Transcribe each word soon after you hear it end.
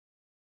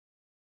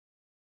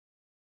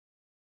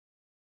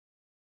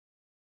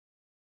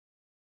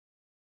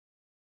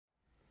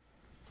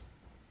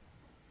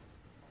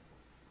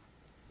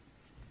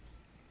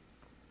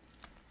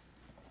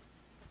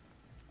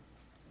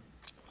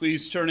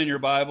Please turn in your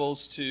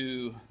Bibles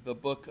to the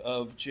book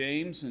of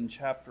James in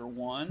chapter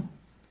 1.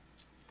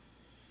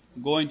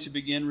 I'm going to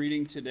begin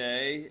reading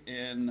today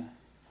in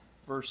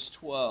verse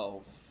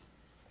 12.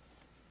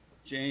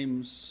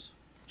 James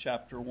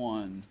chapter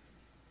 1.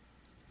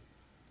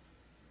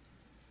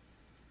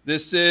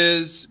 This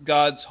is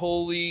God's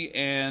holy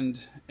and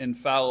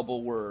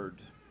infallible word.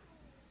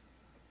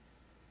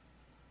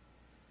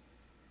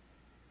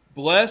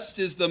 Blessed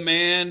is the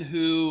man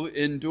who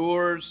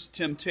endures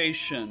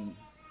temptation.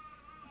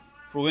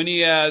 For when he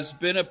has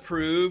been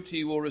approved,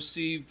 he will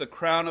receive the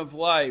crown of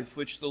life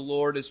which the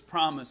Lord has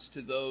promised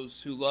to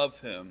those who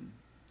love him.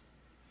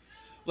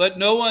 Let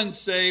no one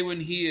say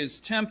when he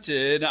is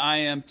tempted, I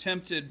am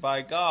tempted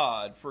by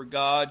God, for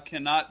God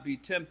cannot be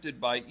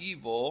tempted by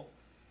evil,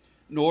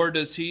 nor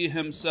does he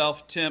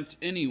himself tempt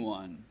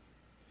anyone.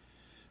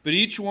 But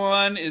each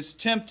one is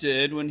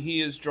tempted when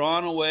he is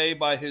drawn away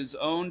by his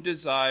own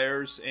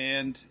desires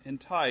and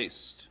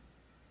enticed.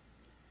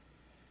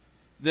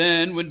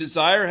 Then, when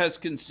desire has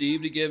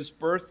conceived, it gives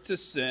birth to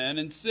sin,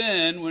 and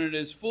sin, when it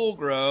is full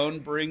grown,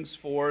 brings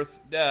forth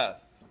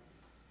death.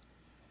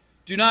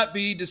 Do not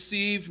be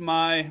deceived,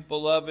 my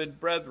beloved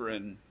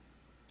brethren.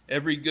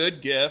 Every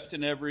good gift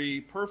and every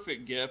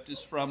perfect gift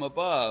is from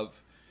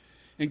above,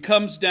 and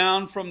comes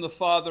down from the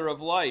Father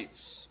of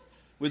lights,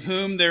 with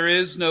whom there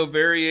is no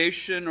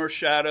variation or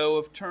shadow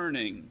of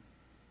turning.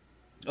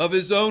 Of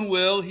his own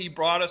will he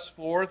brought us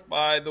forth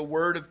by the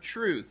word of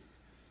truth,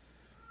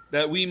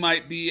 that we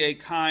might be a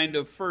kind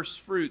of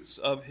firstfruits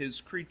of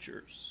his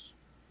creatures.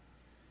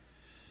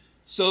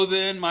 So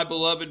then, my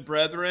beloved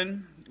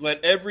brethren,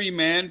 let every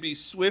man be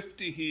swift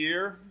to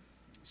hear,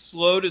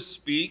 slow to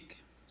speak,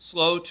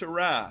 slow to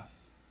wrath.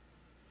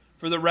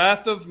 For the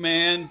wrath of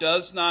man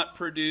does not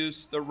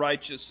produce the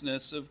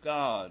righteousness of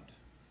God.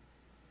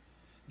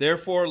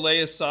 Therefore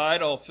lay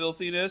aside all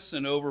filthiness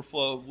and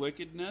overflow of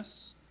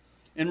wickedness,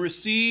 and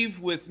receive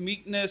with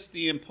meekness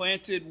the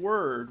implanted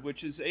word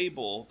which is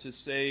able to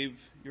save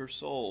your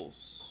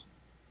souls.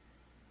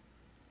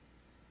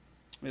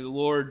 May the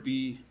Lord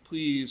be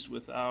pleased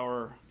with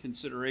our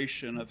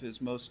consideration of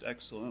his most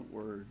excellent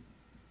word.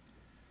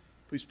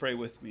 Please pray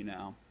with me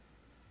now.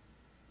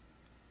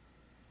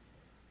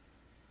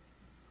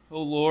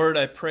 O Lord,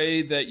 I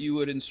pray that you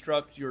would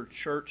instruct your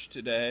church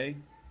today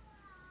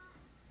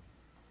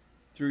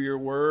through your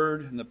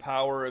word and the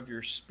power of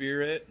your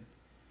Spirit.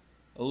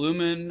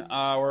 Illumine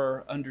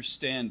our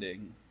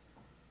understanding,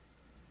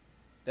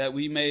 that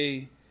we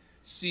may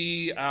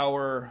see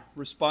our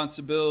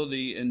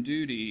responsibility and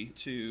duty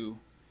to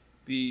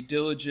be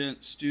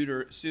diligent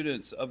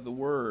students of the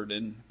word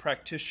and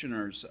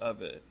practitioners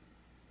of it,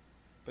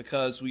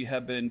 because we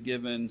have been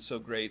given so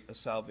great a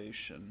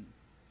salvation.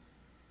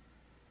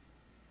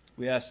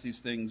 We ask these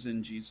things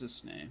in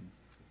Jesus' name.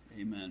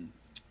 Amen.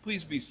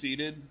 Please be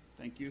seated.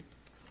 Thank you.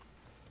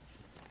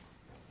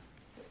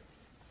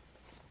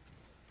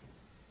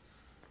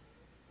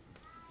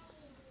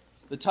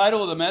 The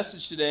title of the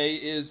message today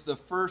is The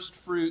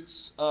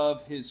Firstfruits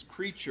of His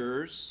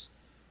Creatures.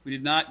 We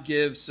did not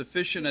give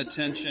sufficient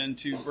attention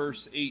to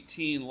verse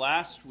 18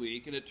 last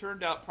week, and it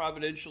turned out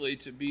providentially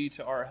to be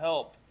to our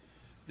help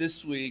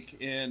this week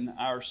in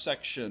our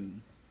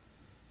section.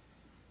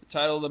 The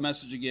title of the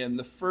message again,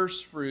 The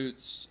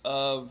Firstfruits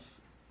of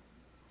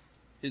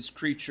His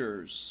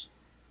Creatures.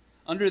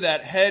 Under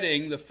that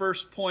heading, the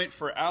first point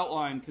for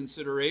outline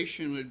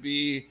consideration would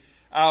be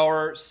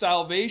our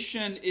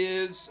salvation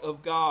is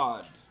of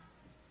God.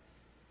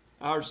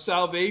 Our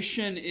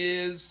salvation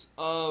is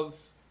of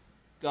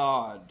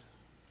God.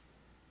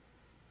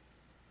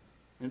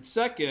 And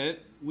second,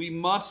 we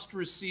must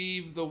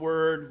receive the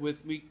word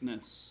with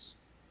meekness.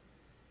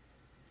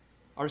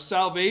 Our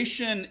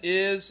salvation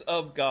is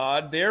of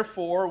God,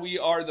 therefore we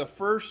are the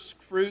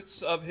first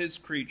fruits of his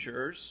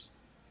creatures,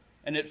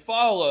 and it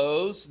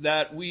follows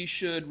that we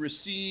should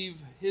receive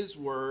his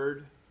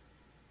word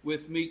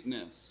with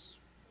meekness.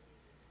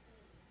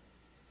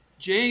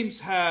 James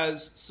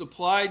has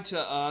supplied to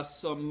us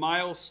some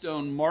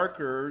milestone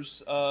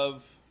markers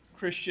of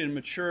Christian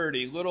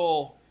maturity,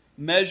 little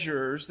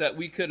measures that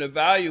we could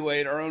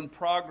evaluate our own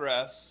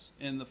progress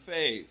in the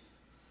faith.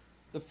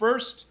 The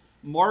first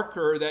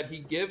marker that he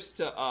gives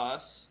to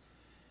us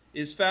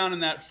is found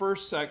in that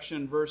first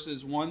section,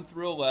 verses 1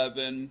 through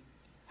 11.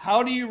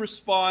 How do you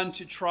respond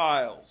to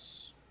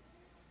trials?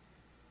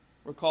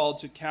 We're called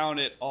to count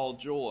it all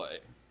joy.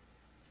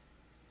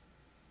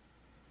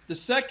 The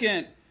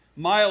second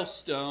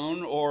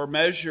milestone or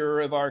measure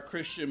of our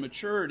Christian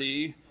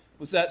maturity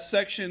was that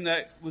section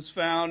that was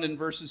found in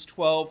verses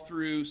 12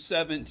 through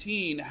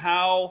 17.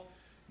 How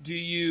do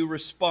you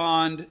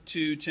respond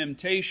to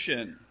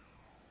temptation?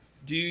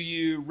 Do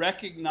you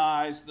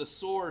recognize the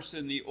source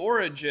and the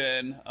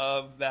origin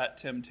of that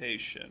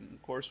temptation?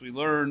 Of course, we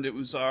learned it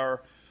was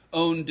our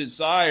own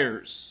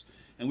desires,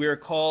 and we are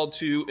called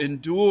to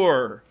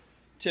endure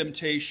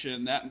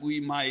temptation that we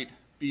might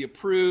be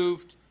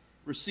approved,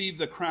 receive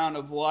the crown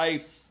of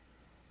life,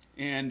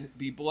 and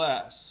be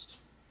blessed.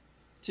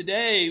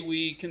 Today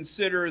we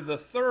consider the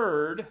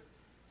third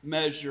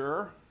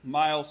measure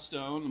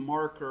milestone, the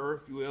marker,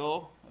 if you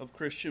will, of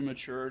Christian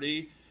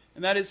maturity,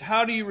 and that is,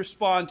 how do you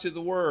respond to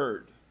the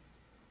Word?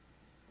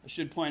 I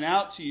should point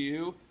out to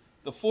you,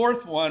 the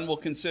fourth one we'll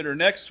consider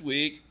next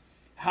week.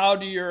 How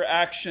do your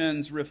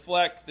actions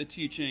reflect the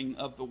teaching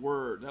of the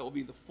Word? That will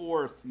be the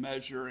fourth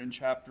measure in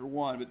chapter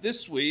 1. But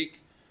this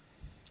week,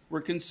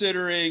 we're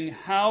considering,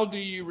 how do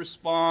you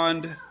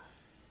respond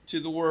to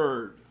the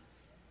Word?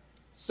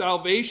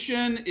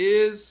 Salvation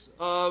is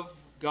of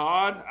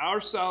God.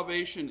 Our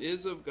salvation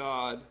is of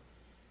God,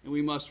 and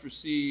we must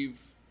receive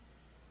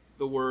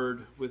the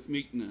Word with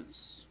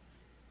meekness.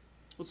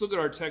 Let's look at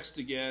our text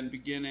again,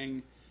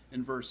 beginning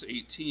in verse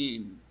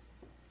 18.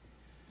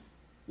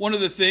 One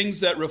of the things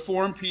that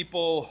Reformed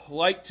people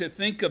like to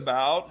think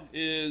about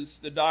is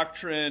the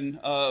doctrine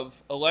of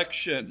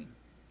election.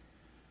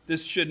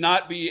 This should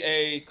not be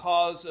a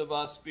cause of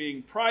us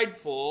being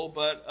prideful,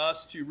 but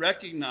us to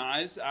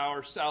recognize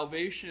our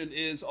salvation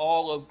is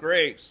all of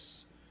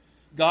grace.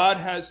 God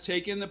has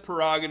taken the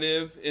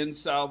prerogative in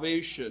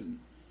salvation.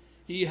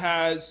 He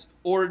has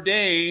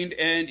ordained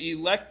and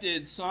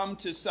elected some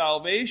to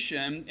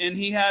salvation, and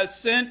he has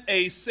sent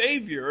a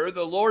Savior,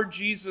 the Lord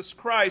Jesus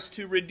Christ,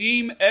 to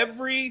redeem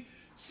every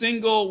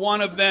single one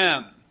of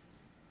them.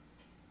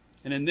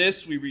 And in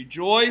this we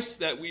rejoice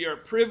that we are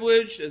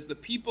privileged as the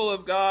people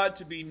of God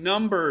to be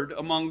numbered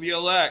among the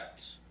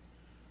elect.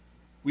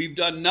 We've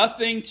done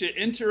nothing to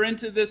enter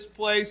into this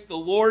place. The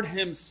Lord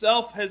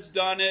himself has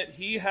done it.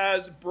 He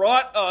has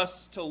brought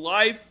us to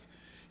life.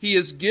 He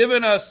has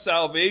given us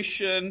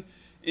salvation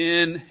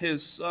in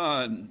his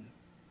Son.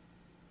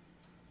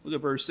 Look at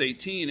verse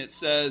 18. It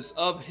says,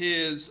 of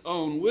his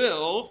own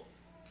will,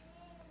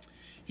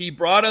 he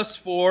brought us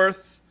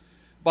forth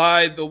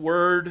by the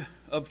word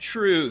of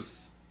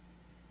truth.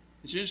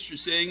 It's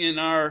interesting, in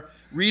our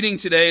reading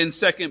today in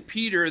 2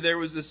 Peter, there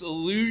was this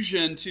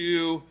allusion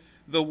to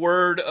the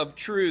word of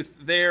truth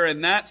there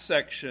in that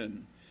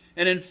section.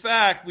 And in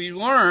fact, we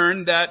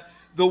learn that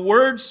the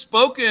words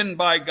spoken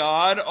by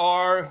God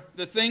are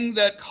the thing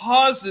that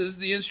causes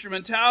the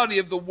instrumentality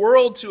of the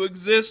world to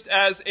exist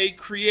as a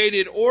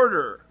created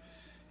order.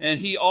 And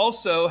he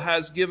also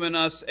has given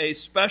us a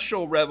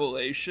special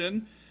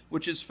revelation,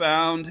 which is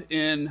found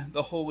in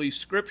the Holy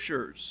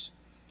Scriptures.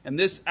 And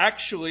this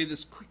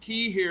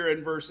key here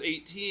in verse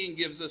 18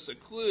 gives us a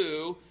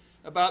clue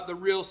about the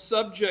real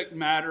subject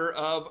matter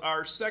of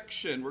our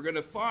section. We're going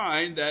to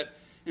find that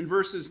in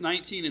verses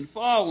 19 and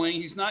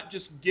following, he's not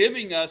just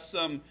giving us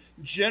some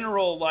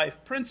general life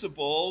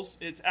principles.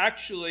 It's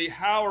actually,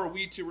 how are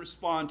we to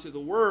respond to the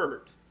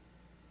Word?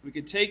 We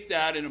could take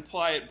that and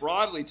apply it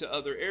broadly to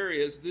other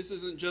areas. This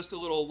isn't just a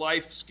little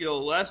life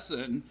skill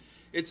lesson.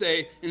 It's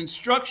an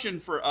instruction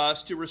for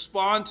us to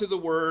respond to the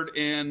Word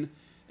in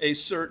a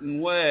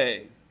certain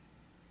way.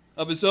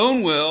 Of his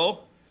own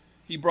will,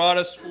 he brought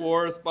us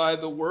forth by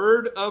the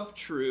word of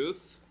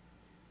truth,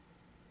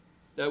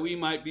 that we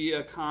might be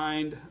a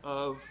kind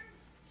of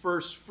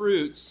first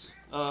fruits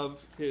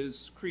of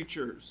his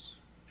creatures.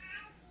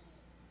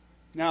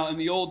 Now, in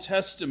the Old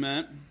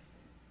Testament,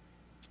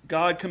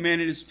 God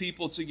commanded his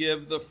people to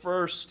give the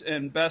first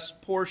and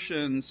best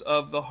portions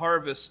of the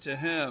harvest to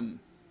him.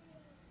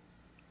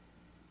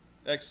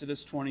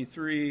 Exodus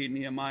 23,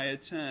 Nehemiah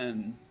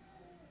 10.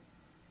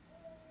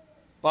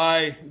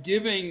 By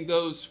giving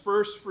those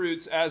first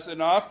fruits as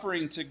an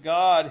offering to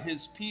God,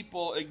 his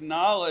people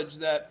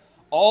acknowledged that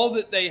all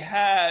that they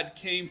had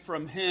came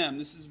from him.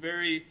 This is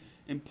very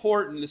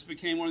important. This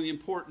became one of the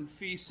important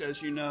feasts,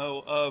 as you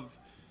know, of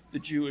the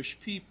Jewish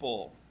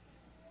people.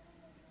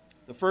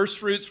 The first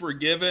fruits were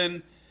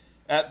given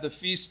at the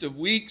Feast of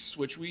Weeks,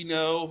 which we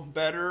know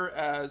better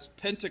as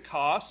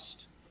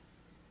Pentecost,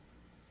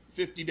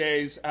 50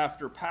 days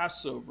after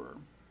Passover.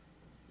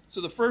 So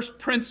the first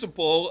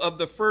principle of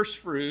the first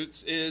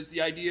fruits is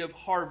the idea of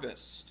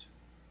harvest.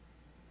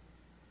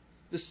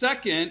 The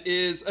second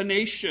is a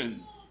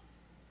nation.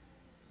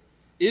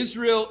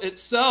 Israel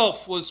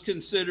itself was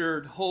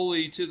considered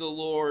holy to the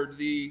Lord,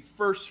 the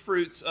first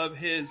fruits of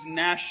his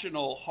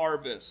national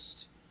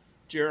harvest.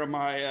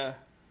 Jeremiah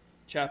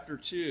chapter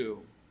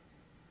 2.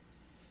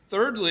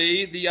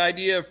 Thirdly, the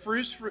idea of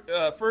first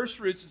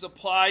fruits is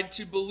applied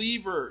to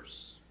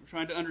believers.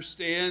 Trying to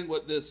understand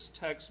what this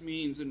text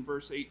means in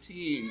verse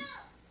 18.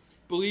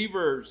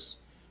 Believers,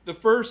 the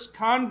first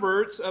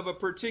converts of a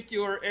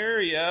particular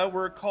area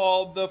were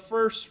called the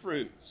first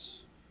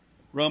fruits.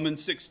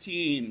 Romans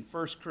 16,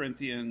 1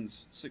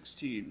 Corinthians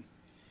 16.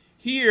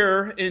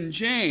 Here in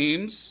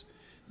James,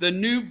 the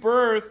new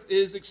birth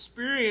is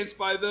experienced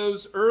by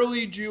those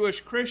early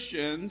Jewish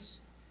Christians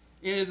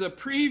and is a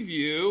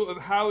preview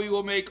of how he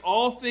will make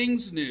all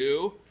things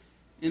new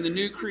in the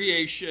new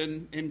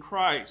creation in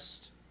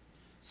Christ.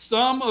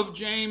 Some of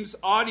James'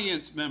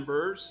 audience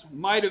members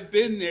might have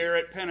been there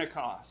at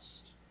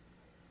Pentecost.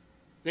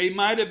 They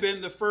might have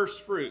been the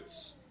first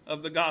fruits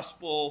of the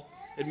gospel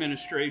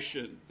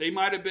administration. They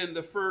might have been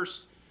the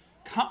first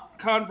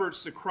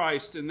converts to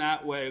Christ in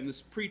that way, in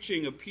this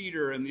preaching of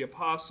Peter and the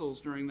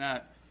apostles during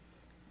that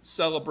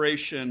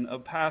celebration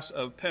of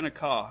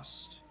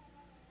Pentecost.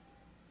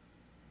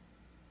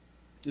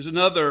 There's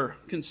another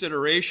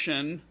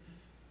consideration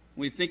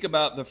when we think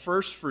about the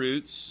first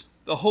fruits,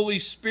 the Holy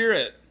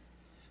Spirit.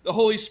 The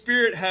Holy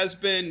Spirit has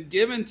been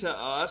given to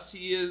us.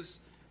 He is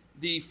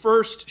the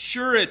first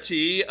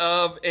surety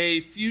of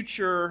a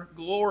future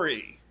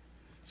glory.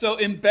 So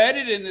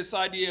embedded in this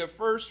idea of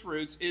first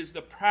fruits is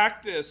the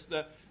practice,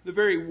 the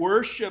very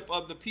worship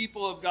of the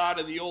people of God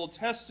in the Old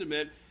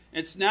Testament.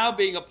 It's now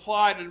being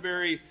applied in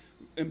very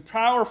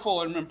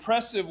powerful and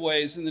impressive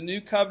ways in the New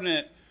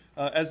Covenant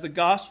as the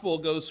gospel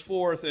goes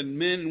forth and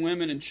men and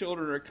women and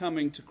children are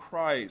coming to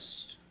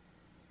Christ.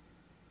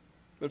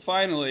 But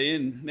finally,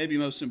 and maybe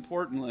most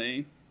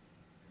importantly,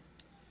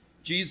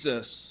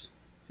 Jesus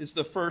is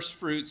the first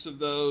fruits of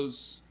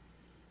those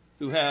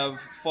who have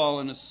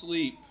fallen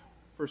asleep.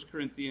 1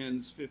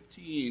 Corinthians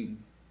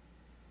 15.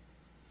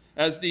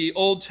 As the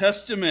Old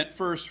Testament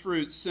first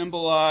fruits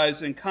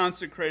symbolized and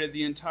consecrated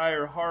the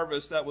entire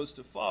harvest that was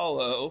to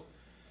follow,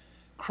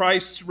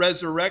 Christ's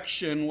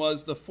resurrection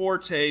was the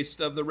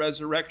foretaste of the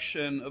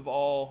resurrection of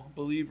all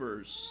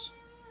believers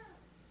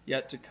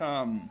yet to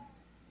come.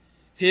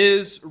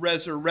 His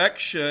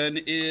resurrection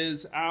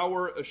is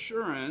our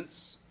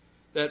assurance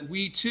that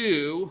we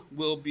too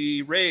will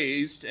be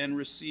raised and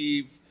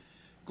receive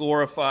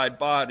glorified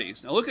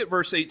bodies. Now look at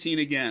verse 18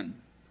 again.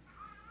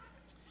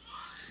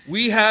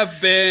 We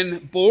have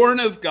been born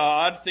of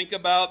God. Think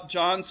about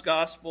John's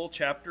Gospel,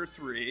 chapter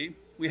 3.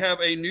 We have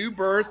a new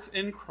birth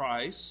in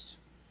Christ.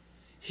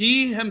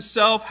 He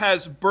himself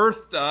has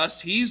birthed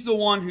us. He's the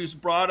one who's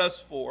brought us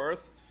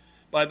forth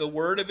by the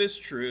word of his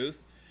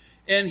truth.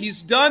 And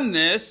he's done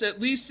this,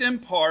 at least in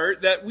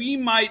part, that we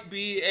might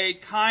be a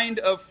kind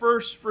of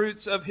first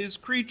fruits of his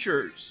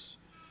creatures,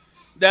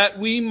 that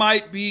we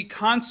might be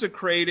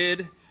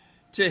consecrated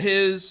to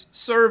his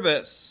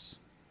service.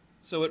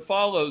 So it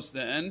follows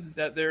then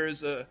that there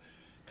is a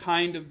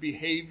kind of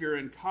behavior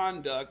and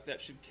conduct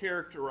that should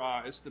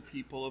characterize the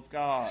people of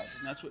God.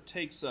 And that's what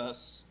takes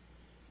us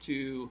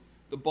to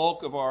the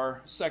bulk of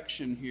our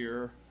section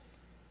here,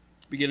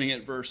 beginning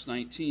at verse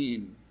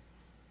 19.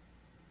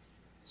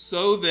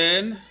 So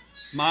then,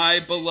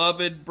 my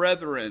beloved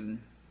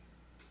brethren,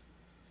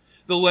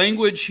 the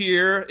language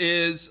here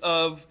is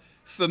of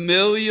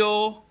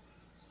familial,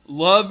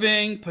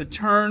 loving,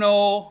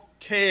 paternal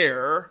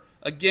care,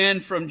 again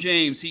from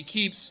James. He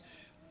keeps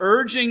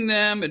urging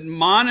them,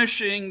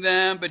 admonishing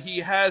them, but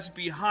he has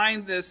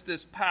behind this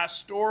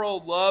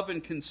pastoral love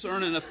and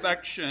concern and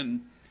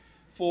affection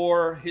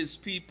for his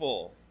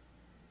people.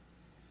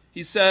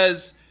 He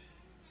says,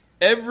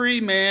 every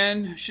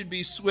man should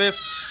be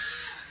swift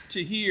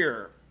to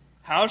hear.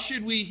 How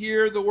should we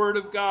hear the word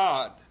of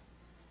God?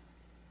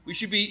 We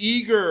should be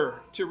eager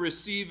to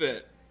receive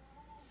it.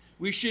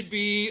 We should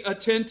be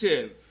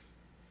attentive.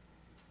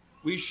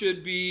 We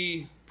should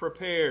be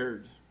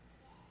prepared.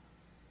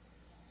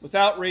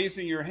 Without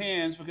raising your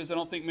hands, because I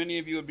don't think many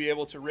of you would be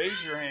able to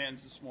raise your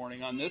hands this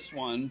morning on this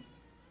one,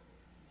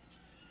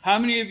 how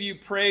many of you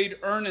prayed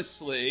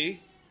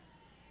earnestly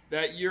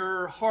that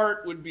your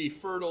heart would be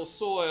fertile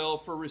soil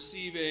for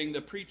receiving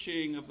the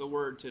preaching of the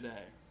word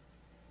today?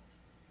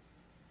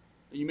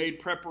 You made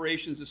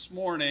preparations this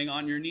morning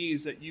on your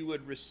knees that you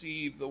would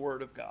receive the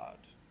word of God,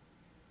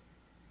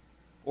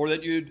 or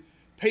that you'd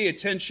pay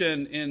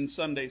attention in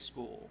Sunday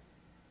school.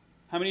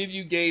 How many of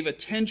you gave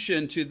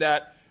attention to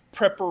that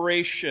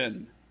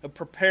preparation of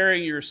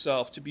preparing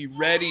yourself to be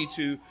ready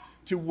to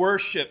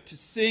worship, to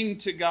sing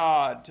to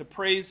God, to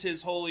praise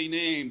his holy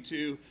name,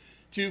 to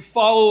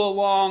follow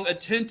along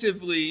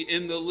attentively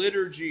in the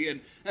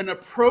liturgy and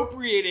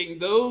appropriating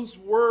those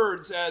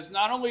words as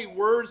not only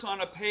words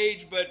on a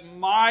page, but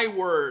my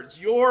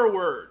words, your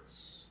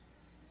words?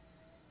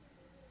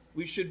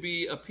 We should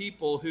be a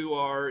people who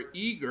are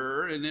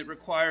eager, and it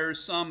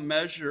requires some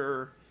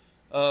measure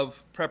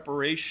of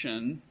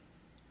preparation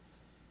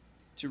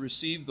to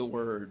receive the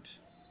word.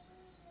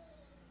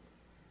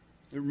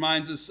 It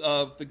reminds us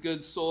of the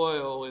good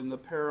soil in the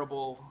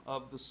parable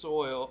of the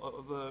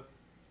soil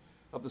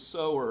of the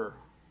sower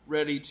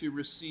ready to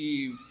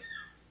receive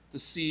the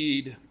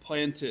seed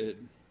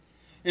planted.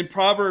 In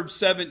Proverbs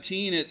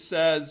 17 it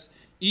says,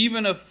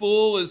 even a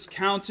fool is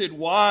counted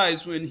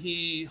wise when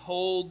he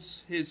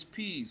holds his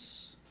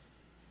peace.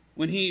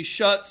 When he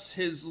shuts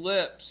his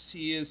lips,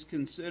 he is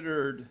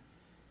considered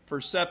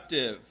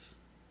perceptive.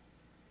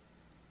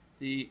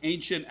 The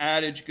ancient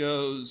adage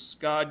goes,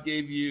 God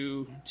gave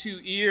you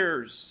 2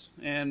 ears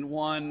and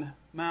 1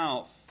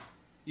 mouth.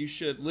 You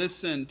should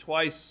listen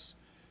twice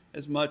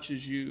as much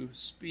as you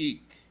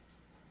speak.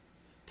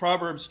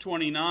 Proverbs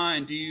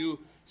 29, do you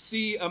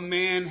see a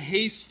man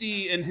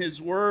hasty in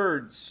his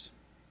words?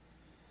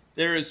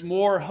 There is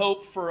more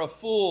hope for a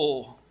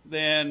fool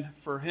than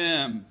for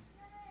him.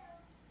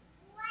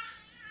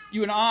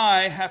 You and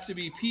I have to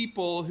be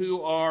people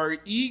who are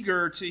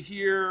eager to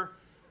hear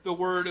the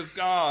word of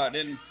God.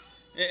 And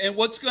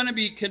what's going to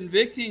be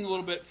convicting a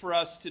little bit for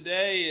us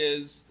today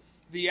is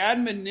the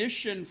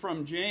admonition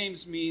from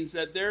James means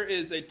that there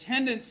is a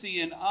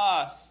tendency in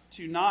us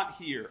to not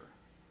hear.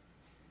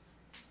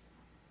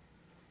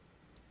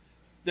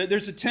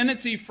 There's a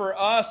tendency for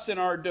us in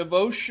our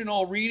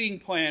devotional reading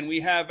plan.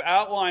 We have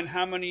outlined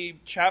how many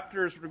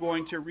chapters we're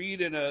going to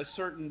read in a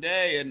certain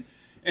day,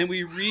 and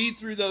we read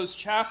through those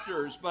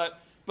chapters.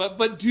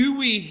 But do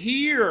we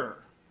hear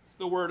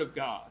the Word of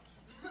God?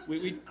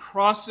 We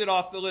cross it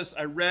off the list.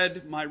 I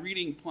read my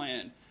reading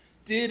plan.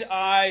 Did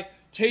I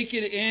take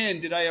it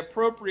in? Did I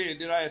appropriate?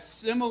 Did I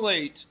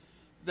assimilate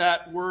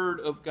that Word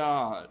of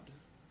God?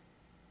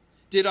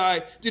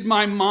 Did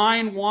my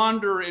mind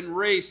wander and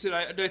race? Did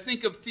I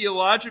think of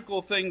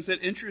theological things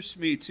that interest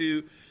me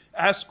to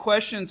ask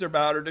questions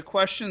about or to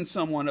question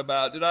someone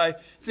about? Did I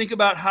think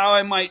about how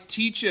I might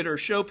teach it or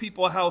show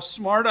people how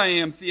smart I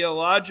am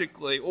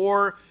theologically?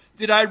 Or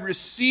did I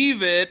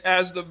receive it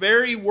as the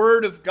very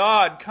Word of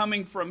God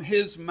coming from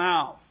His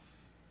mouth?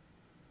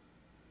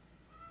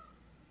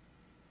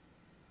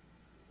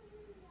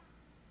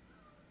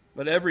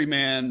 Let every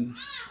man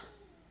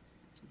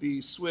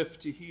be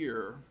swift to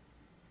hear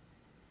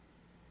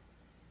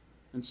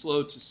and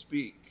slow to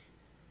speak.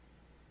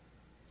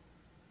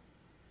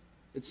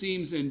 It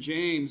seems in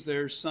James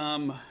there's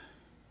some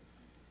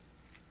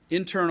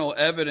internal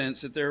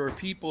evidence that there were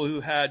people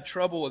who had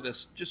trouble with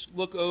this. Just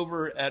look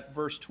over at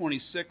verse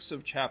 26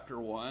 of chapter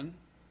 1.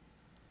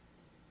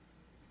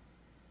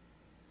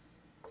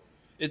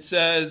 It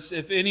says,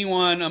 "If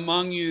anyone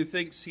among you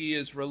thinks he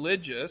is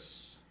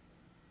religious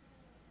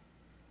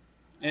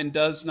and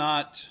does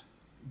not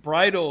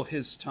bridle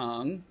his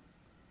tongue,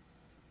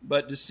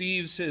 but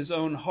deceives his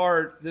own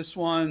heart, this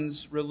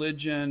one's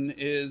religion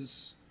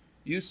is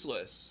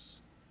useless."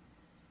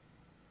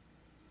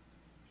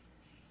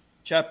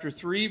 Chapter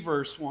 3,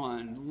 verse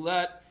 1,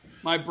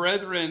 "My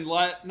brethren,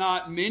 let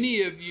not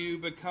many of you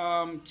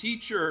become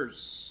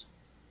teachers,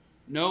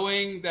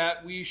 knowing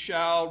that we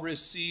shall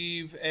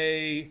receive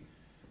a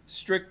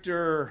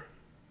stricter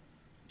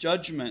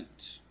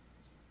judgment."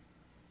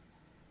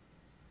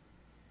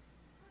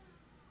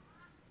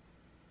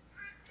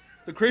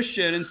 The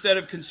Christian, instead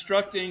of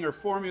constructing or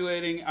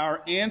formulating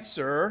our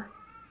answer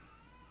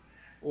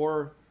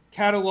or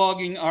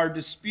cataloging our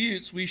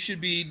disputes, we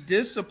should be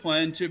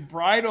disciplined to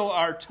bridle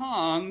our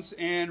tongues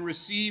and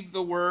receive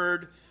the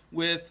Word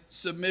with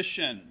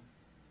submission.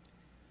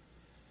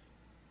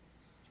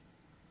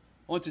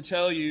 I want to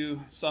tell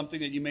you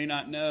something that you may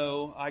not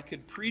know. I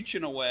could preach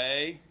in a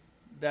way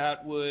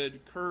that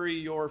would curry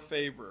your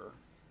favor.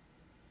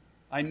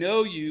 I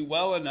know you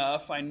well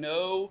enough. I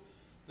know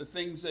the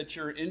things that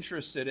you're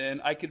interested in.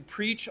 I could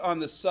preach on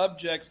the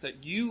subjects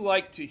that you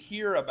like to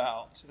hear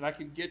about, and I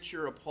could get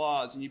your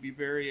applause, and you'd be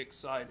very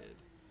excited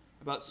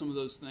about some of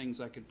those things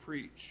I could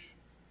preach.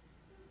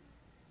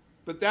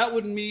 But that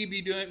would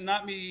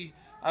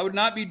I would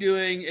not be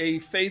doing a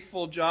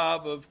faithful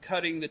job of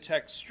cutting the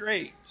text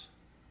straight.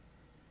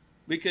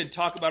 We could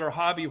talk about our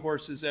hobby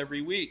horses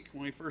every week.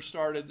 When we first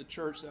started the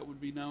church that would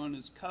be known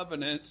as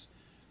Covenant,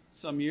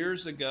 some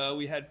years ago,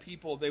 we had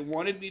people, they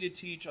wanted me to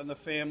teach on the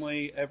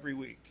family every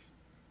week.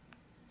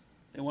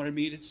 They wanted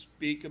me to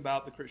speak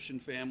about the Christian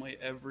family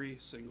every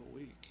single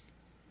week.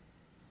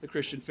 The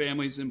Christian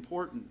family is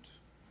important.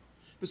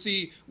 But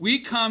see, we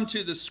come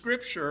to the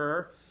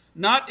Scripture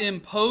not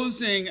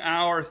imposing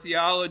our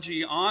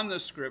theology on the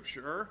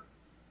Scripture,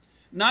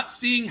 not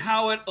seeing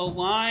how it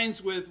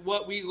aligns with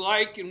what we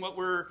like and what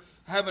we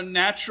have a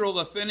natural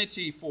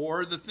affinity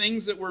for, the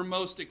things that we're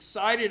most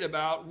excited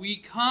about. We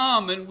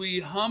come and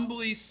we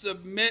humbly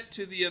submit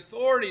to the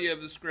authority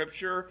of the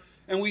Scripture,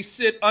 and we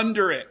sit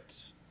under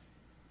it.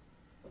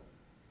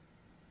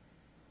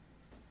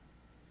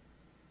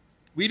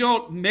 We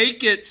don't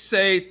make it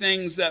say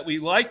things that we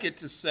like it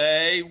to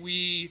say.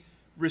 We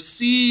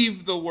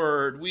receive the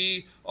Word.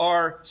 We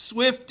are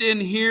swift in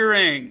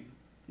hearing.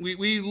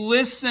 We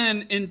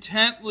listen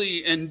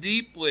intently and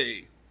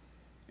deeply,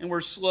 and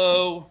we're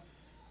slow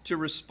to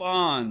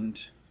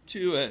respond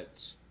to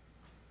it.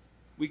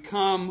 We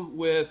come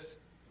with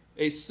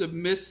a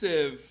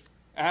submissive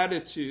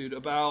attitude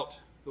about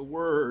the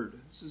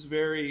Word. This is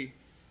very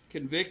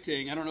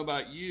convicting. I don't know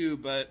about you,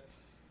 but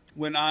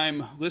when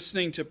I'm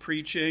listening to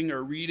preaching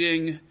or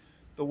reading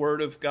the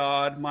Word of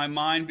God, my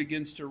mind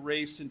begins to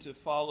race and to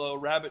follow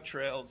rabbit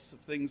trails of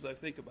things I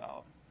think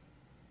about.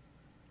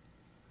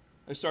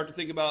 I start to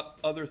think about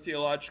other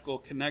theological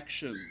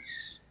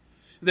connections.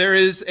 There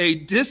is a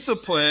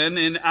discipline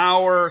in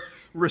our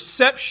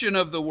reception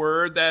of the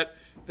Word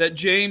that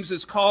James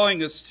is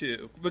calling us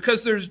to,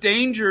 because there's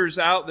dangers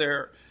out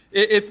there.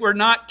 If we're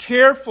not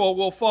careful,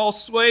 we'll fall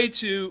sway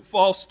to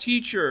false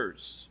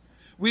teachers.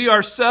 We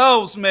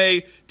ourselves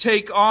may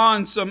take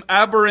on some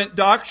aberrant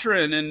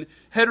doctrine and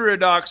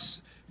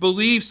heterodox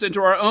beliefs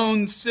into our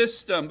own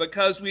system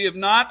because we have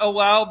not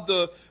allowed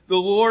the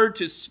Lord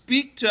to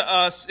speak to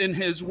us in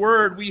His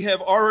Word. We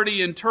have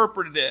already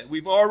interpreted it.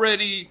 We've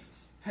already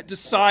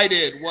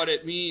decided what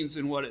it means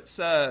and what it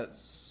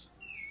says.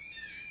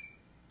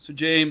 So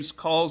James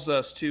calls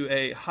us to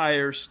a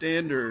higher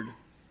standard.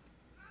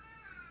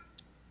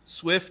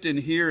 Swift in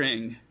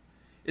hearing.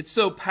 It's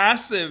so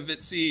passive,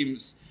 it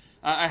seems.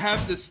 I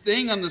have this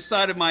thing on the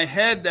side of my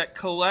head that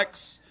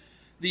collects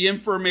the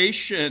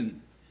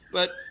information.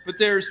 But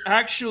there's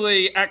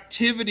actually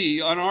activity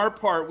on our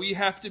part. We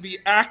have to be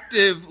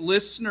active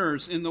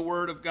listeners in the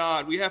Word of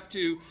God. We have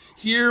to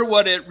hear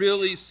what it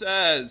really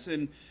says,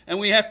 and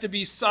we have to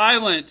be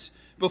silent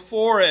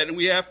before it, and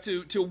we have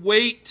to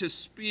wait to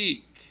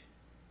speak.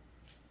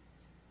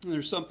 And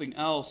there's something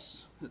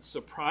else that's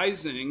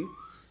surprising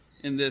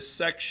in this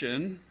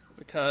section,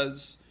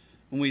 because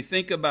when we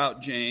think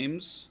about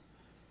James,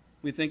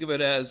 we think of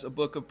it as a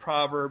book of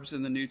Proverbs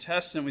in the New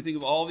Testament. We think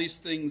of all these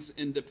things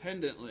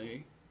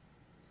independently,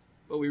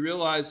 but we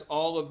realize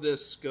all of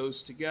this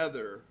goes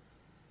together.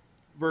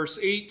 Verse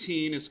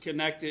 18 is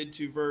connected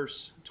to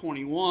verse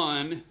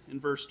 21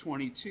 and verse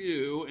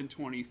 22 and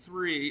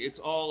 23. It's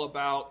all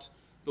about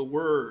the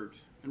Word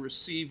and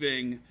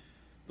receiving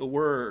the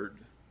Word.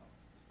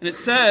 And it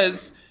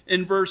says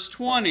in verse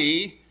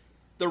 20,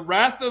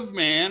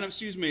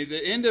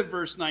 the end of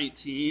verse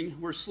 19,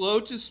 we're slow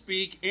to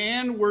speak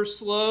and we're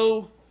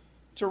slow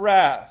to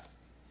wrath.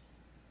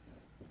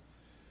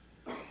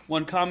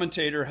 One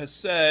commentator has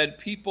said,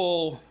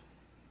 people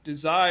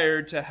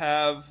desire to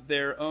have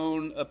their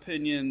own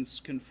opinions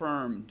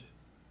confirmed.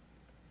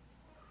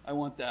 I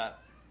want that.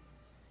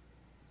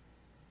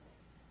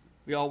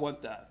 We all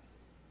want that.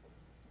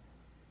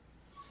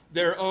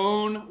 Their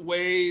own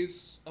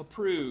ways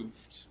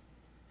approved.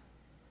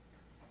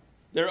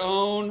 Their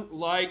own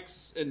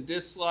likes and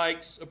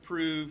dislikes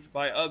approved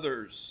by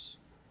others.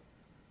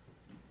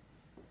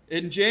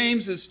 In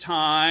James's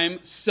time,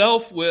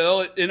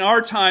 self-will, in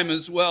our time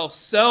as well,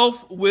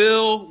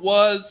 self-will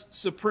was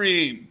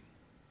supreme.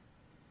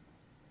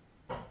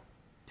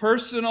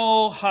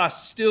 Personal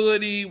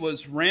hostility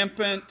was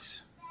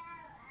rampant,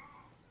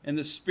 and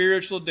the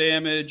spiritual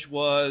damage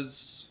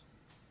was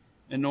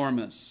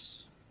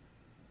enormous.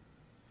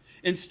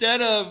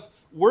 Instead of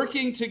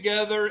working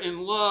together in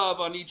love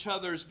on each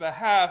other's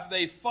behalf,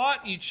 they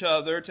fought each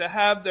other to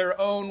have their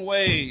own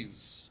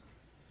ways,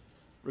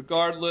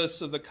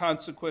 regardless of the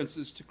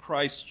consequences to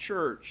Christ's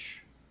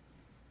church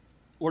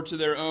or to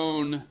their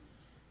own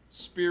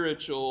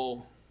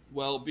spiritual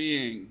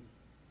well-being.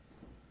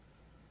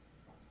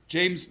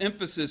 James'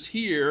 emphasis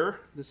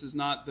here, this is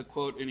not the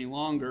quote any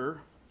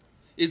longer,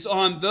 is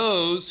on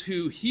those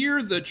who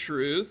hear the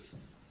truth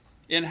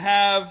and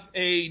have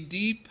a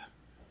deep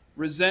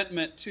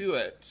resentment to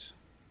it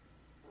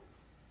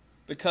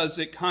because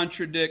it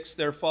contradicts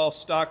their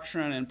false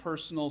doctrine and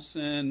personal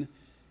sin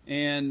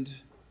and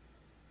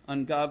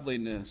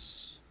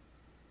ungodliness.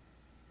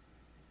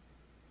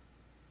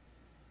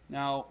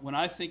 Now, when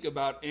I think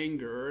about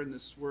anger and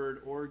this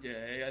word orge,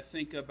 I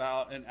think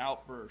about an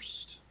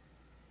outburst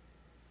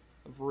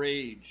of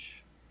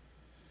rage.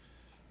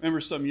 I remember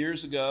some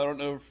years ago, I don't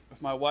know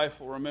if my wife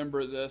will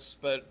remember this,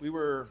 but we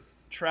were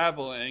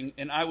traveling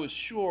and I was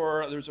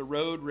sure there's a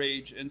road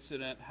rage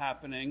incident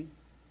happening.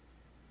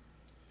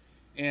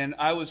 And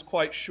I was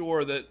quite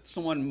sure that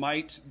someone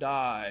might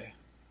die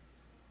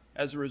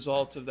as a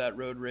result of that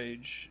road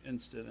rage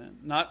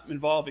incident. Not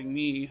involving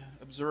me,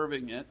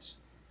 observing it.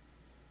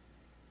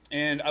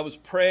 And I was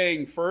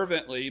praying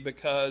fervently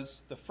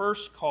because the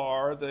first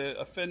car, the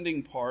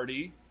offending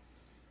party,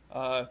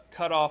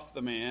 cut off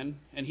the man.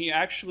 And he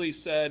actually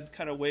said,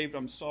 kind of waved,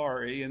 "I'm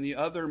sorry." And the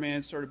other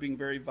man started being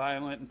very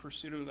violent and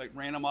pursued him, like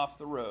ran him off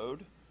the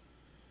road.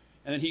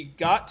 And then he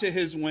got to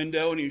his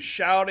window and he was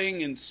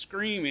shouting and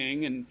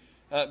screaming and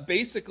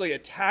basically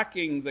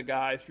attacking the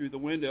guy through the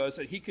window. I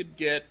said he could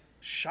get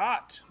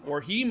shot or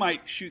he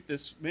might shoot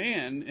this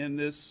man in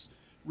this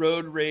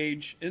road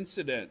rage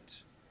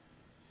incident.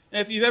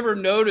 And if you've ever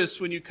noticed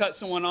when you cut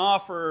someone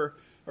off or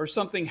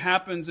something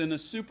happens in a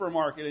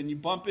supermarket and you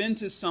bump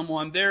into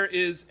someone, there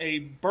is a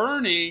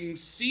burning,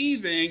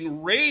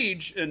 seething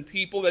rage in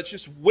people that's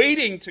just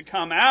waiting to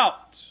come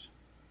out.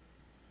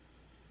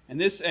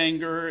 And this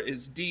anger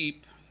is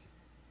deep.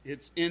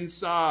 It's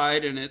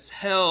inside and it's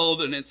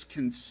held and it's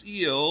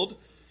concealed.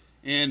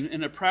 And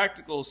in a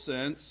practical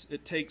sense,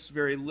 it takes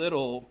very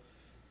little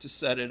to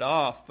set it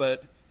off.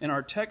 But in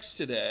our text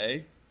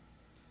today,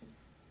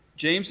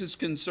 James is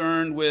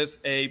concerned with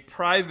a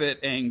private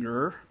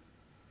anger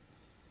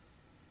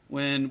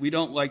when we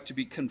don't like to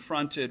be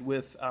confronted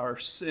with our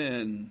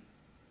sin.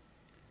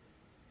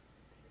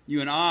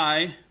 You and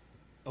I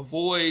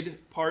avoid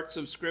parts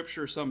of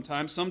Scripture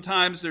sometimes.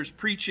 Sometimes there's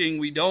preaching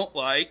we don't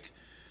like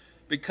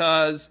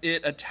because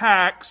it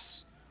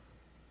attacks,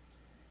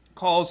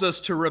 calls us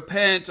to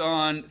repent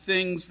on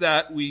things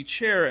that we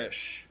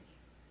cherish.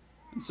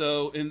 And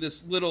so in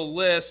this little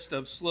list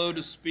of slow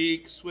to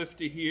speak, swift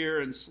to hear,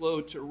 and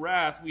slow to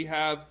wrath, we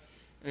have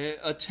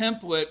a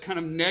template, kind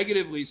of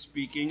negatively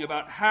speaking,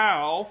 about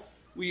how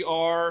we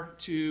are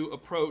to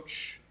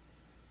approach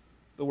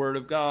the Word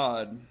of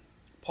God.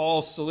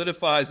 Paul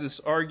solidifies this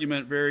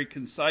argument very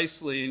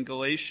concisely in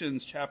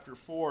Galatians chapter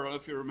 4. I don't know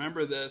if you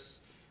remember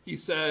this. He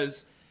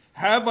says,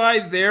 "Have I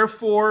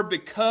therefore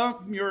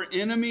become your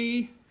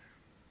enemy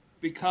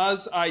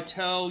because I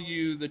tell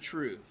you the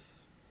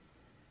truth?"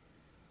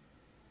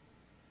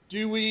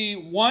 Do we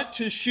want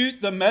to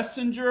shoot the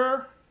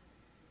messenger?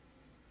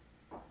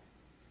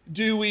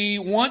 Do we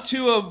want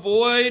to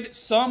avoid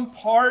some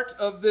part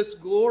of this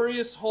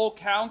glorious whole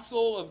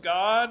counsel of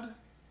God?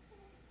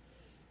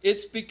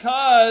 It's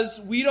because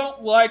we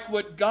don't like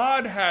what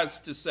God has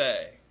to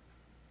say.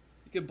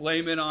 We could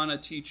blame it on a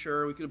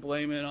teacher. We could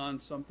blame it on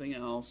something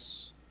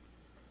else.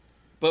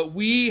 But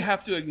we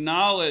have to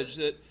acknowledge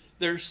that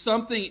there's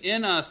something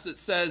in us that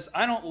says,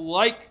 I don't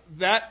like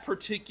that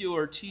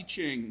particular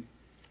teaching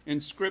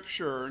in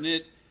Scripture. And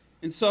it,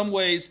 in some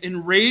ways,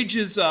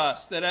 enrages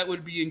us that that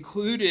would be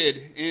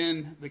included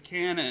in the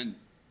canon.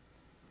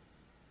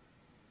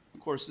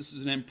 Of course, this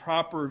is an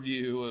improper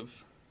view of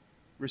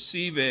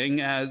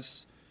receiving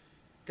as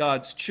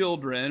God's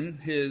children,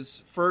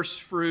 His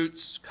first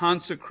fruits,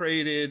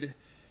 consecrated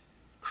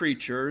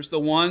creatures, the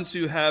ones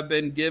who have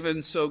been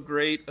given so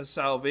great a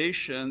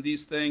salvation.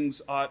 These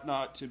things ought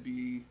not to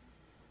be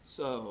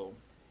so.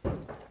 And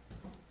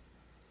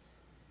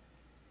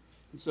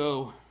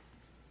so,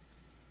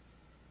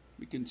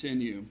 we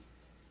continue.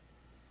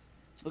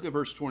 Look at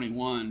verse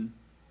 21.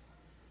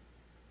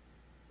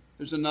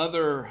 There's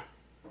another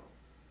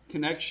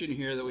connection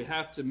here that we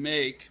have to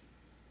make.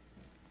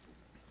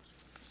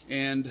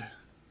 And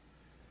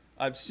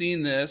I've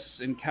seen this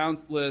in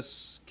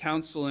countless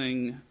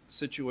counseling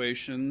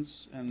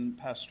situations and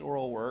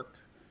pastoral work.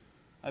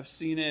 I've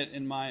seen it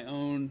in my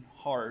own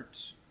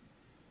heart.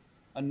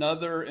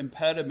 Another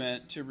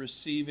impediment to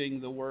receiving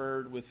the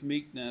word with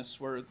meekness,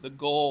 where the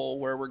goal,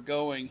 where we're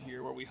going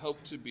here, where we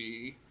hope to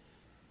be,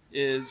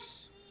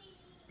 is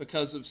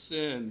because of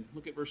sin.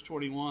 Look at verse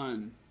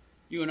 21.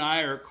 You and I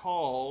are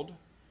called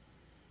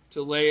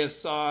to lay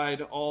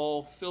aside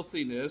all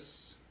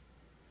filthiness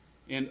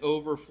and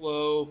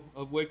overflow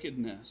of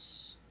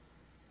wickedness.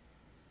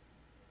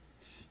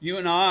 You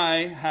and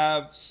I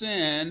have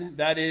sin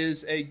that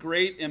is a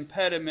great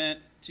impediment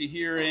to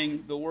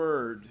hearing the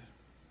word.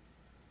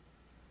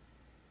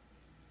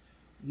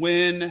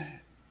 When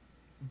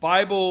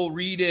Bible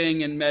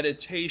reading and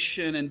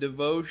meditation and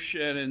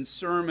devotion and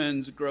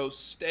sermons grow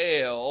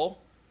stale,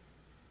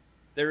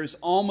 there is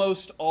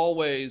almost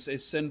always a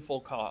sinful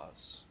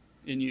cause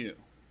in you.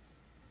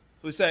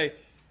 We say,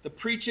 the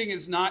preaching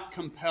is not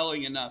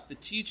compelling enough. The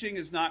teaching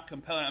is not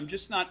compelling. I'm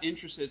just not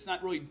interested. It's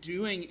not really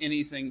doing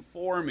anything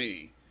for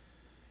me.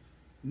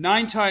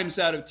 9 times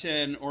out of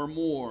 10 or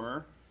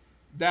more,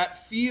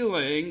 that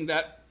feeling,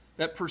 that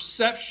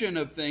perception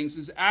of things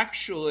is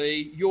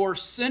actually your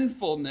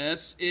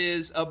sinfulness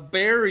is a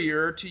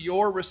barrier to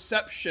your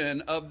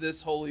reception of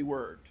this holy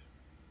word.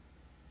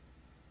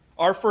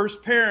 Our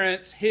first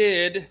parents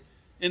hid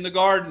in the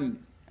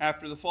garden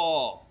after the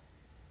fall.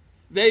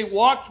 They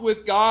walked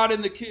with God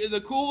in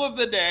the cool of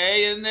the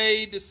day, and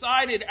they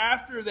decided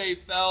after they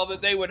fell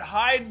that they would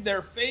hide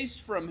their face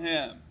from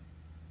Him.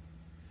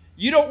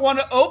 You don't want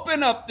to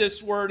open up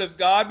this word of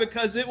God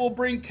because it will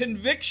bring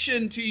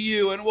conviction to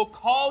you and will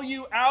call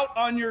you out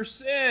on your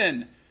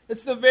sin.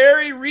 It's the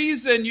very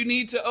reason you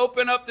need to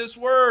open up this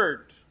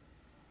word.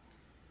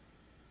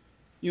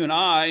 You and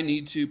I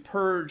need to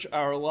purge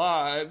our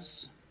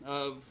lives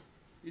of,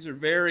 these are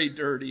very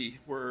dirty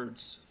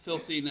words,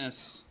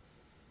 filthiness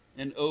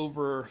and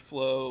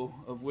overflow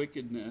of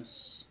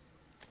wickedness,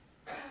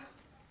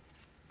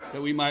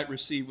 that we might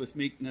receive with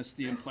meekness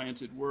the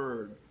implanted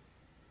word.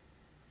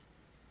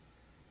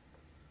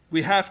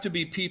 We have to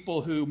be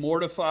people who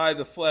mortify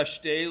the flesh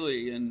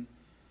daily and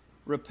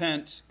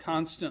repent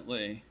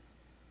constantly.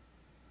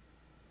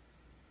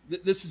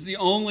 This is the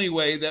only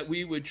way that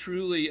we would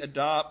truly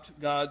adopt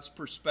God's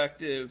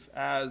perspective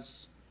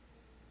as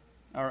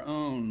our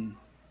own.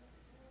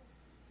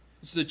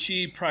 This is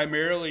achieved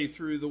primarily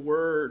through the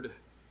word,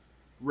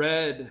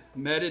 read,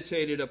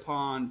 meditated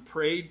upon,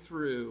 prayed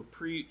through,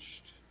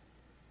 preached.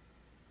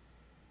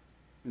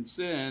 And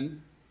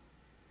sin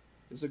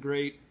is a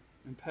great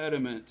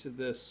impediment to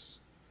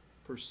this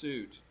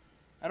pursuit.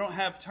 I don't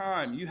have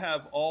time. You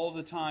have all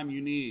the time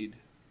you need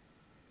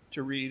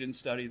to read and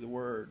study the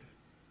Word.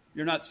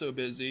 You're not so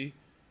busy.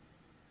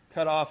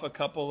 Cut off a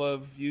couple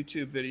of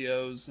YouTube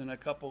videos and a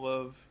couple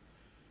of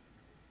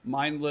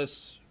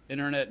mindless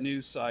internet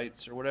news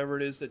sites or whatever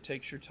it is that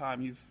takes your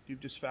time.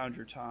 You've just found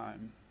your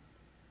time.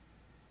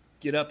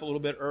 Get up a little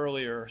bit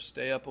earlier.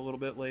 Stay up a little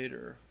bit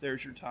later.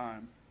 There's your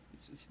time.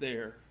 It's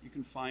there. You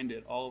can find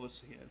it. All of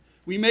us can.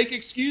 We make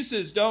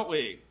excuses, don't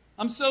we?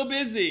 I'm so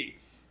busy.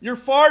 You're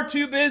far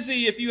too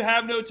busy if you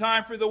have no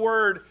time for the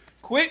Word.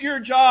 Quit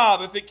your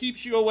job if it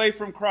keeps you away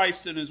from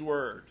Christ and His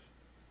Word.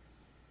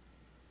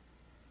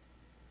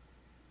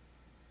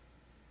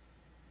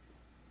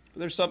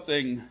 But there's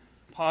something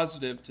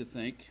positive to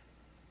think.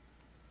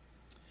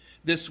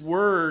 This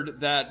Word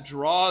that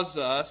draws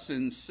us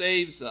and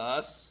saves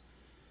us,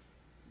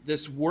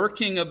 this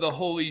working of the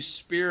Holy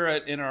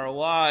Spirit in our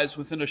lives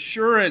with an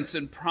assurance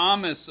and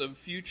promise of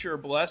future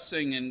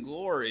blessing and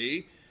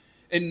glory,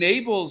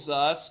 enables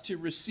us to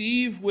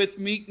receive with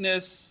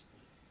meekness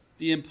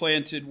the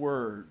implanted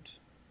word.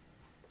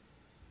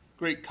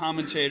 Great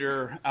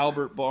commentator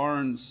Albert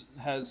Barnes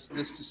has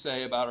this to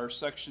say about our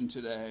section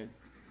today.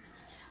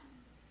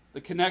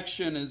 The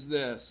connection is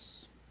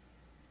this: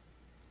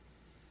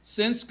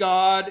 Since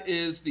God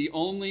is the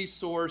only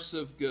source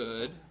of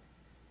good.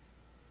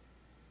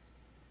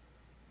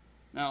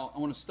 Now, I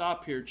want to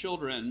stop here.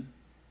 Children,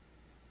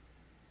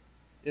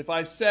 if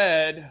I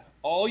said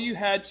all you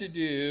had to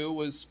do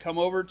was come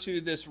over to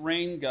this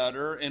rain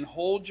gutter and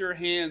hold your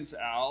hands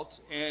out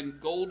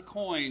and gold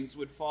coins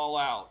would fall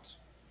out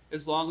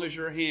as long as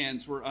your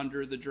hands were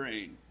under the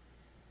drain,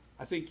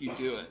 I think you'd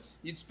do it.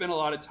 You'd spend a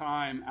lot of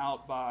time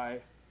out by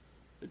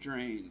the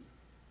drain.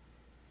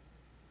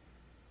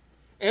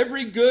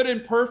 Every good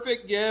and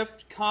perfect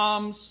gift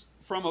comes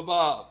from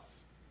above.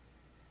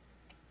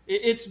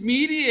 It's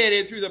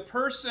mediated through the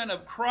person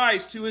of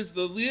Christ, who is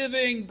the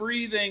living,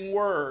 breathing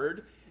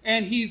Word,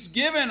 and He's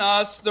given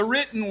us the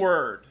written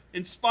Word,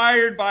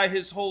 inspired by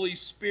His Holy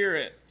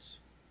Spirit.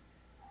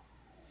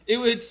 It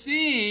would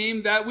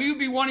seem that we would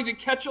be wanting to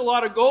catch a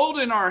lot of gold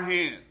in our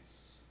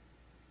hands.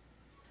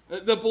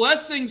 The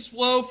blessings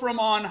flow from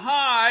on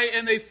high,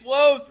 and they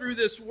flow through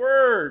this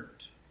Word.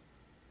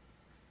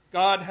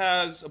 God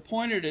has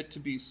appointed it to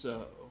be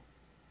so.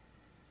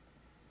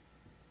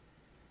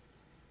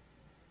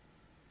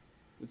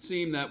 It would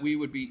seem that we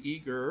would be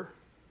eager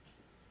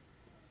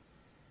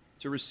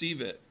to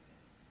receive it.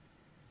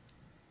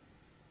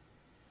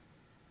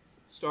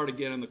 Start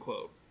again in the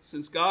quote.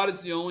 Since God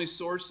is the only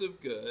source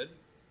of good,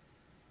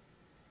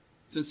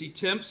 since He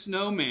tempts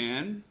no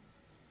man,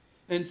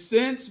 and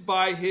since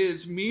by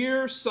His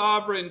mere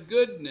sovereign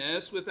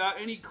goodness, without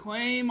any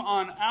claim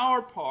on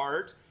our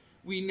part,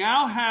 we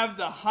now have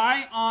the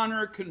high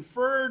honor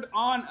conferred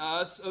on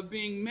us of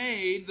being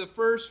made the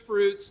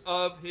firstfruits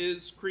of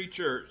His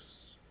creatures.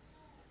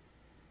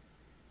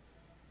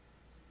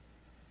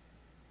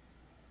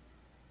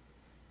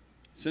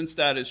 Since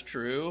that is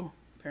true,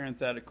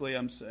 parenthetically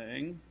I'm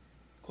saying,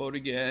 quote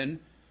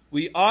again,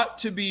 we ought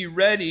to be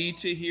ready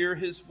to hear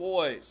His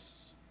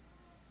voice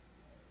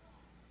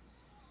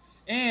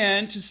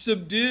and to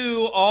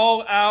subdue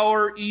all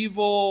our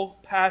evil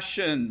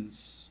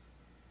passions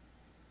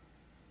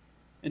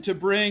and to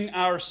bring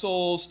our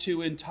souls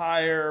to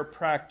entire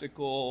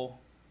practical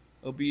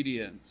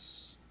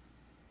obedience.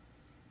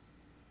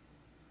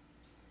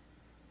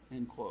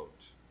 End quote.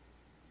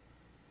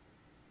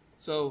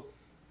 So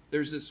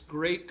there's this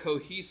great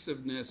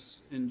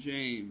cohesiveness in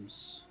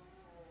James.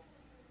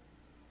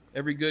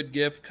 Every good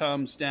gift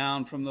comes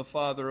down from the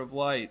Father of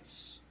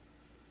lights.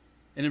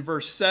 And in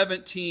verse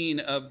 17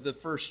 of the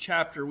first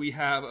chapter, we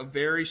have a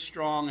very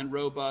strong and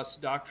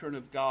robust doctrine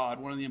of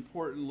God, one of the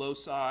important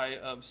loci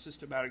of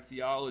systematic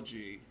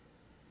theology.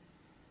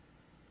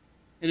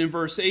 And in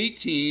verse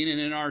 18, and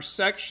in our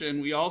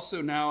section, we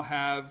also now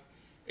have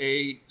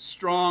a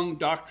strong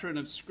doctrine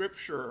of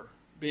Scripture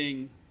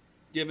being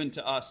given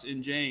to us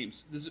in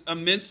James. This is an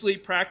immensely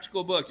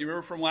practical book. You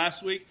remember from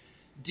last week?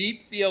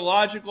 Deep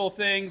theological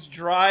things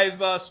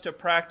drive us to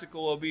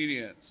practical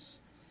obedience.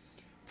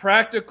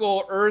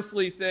 Practical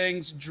earthly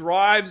things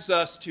drives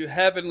us to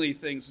heavenly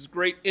things. This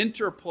great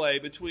interplay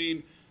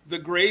between the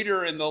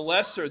greater and the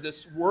lesser,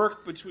 this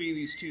work between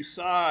these two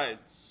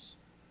sides.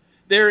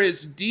 There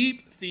is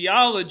deep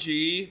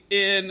theology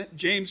in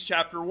James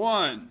chapter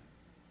 1.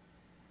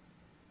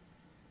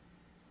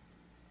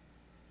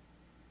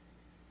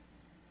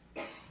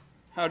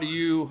 How do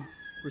you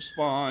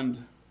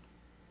respond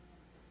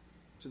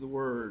to the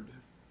Word?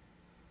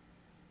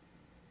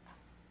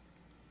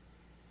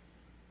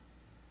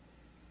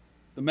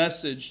 The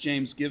message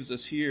James gives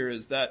us here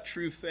is that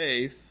true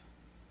faith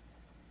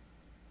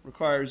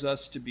requires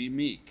us to be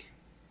meek,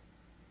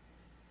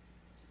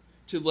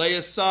 to lay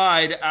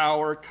aside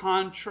our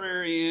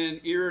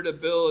contrarian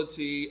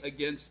irritability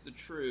against the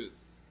truth.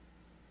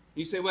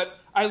 You say, "What?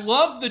 I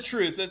love the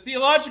truth. The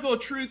theological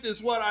truth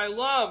is what I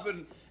love."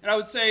 And I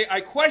would say,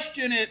 I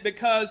question it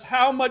because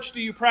how much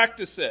do you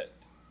practice it?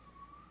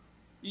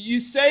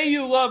 You say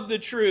you love the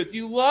truth.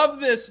 You love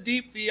this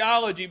deep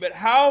theology, but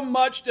how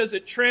much does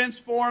it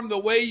transform the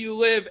way you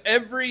live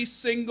every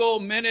single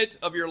minute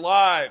of your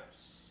lives?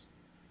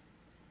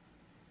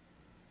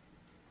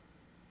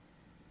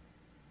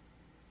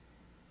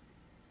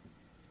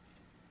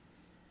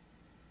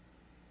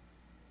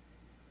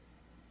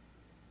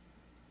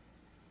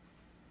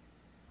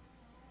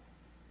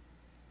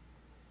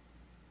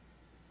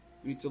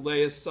 We need to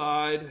lay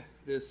aside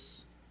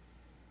this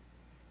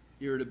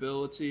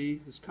irritability,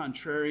 this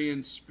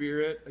contrarian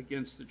spirit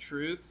against the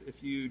truth.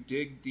 If you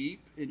dig deep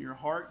in your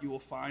heart, you will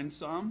find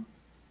some.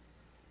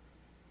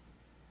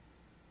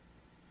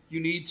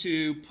 You need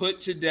to put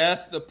to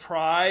death the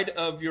pride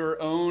of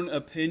your own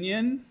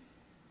opinion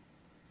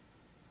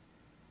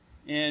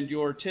and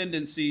your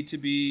tendency to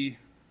be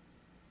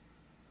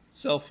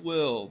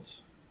self-willed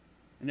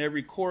and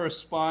every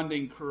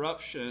corresponding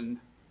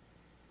corruption,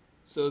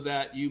 so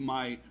that you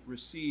might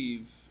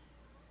receive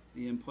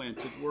the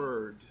implanted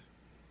word.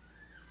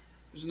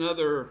 There's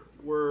another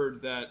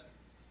word that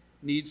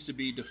needs to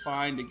be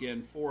defined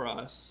again for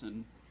us,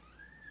 and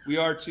we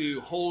are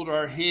to hold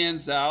our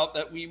hands out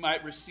that we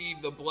might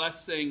receive the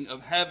blessing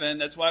of heaven.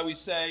 That's why we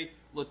say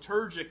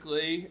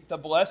liturgically, the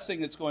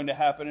blessing that's going to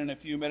happen in a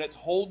few minutes,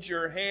 hold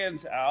your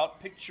hands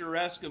out,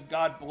 picturesque of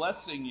God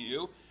blessing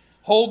you.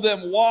 Hold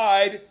them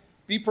wide.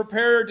 Be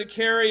prepared to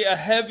carry a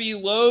heavy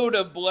load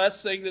of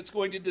blessing that's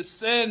going to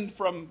descend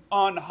from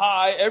on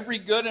high. Every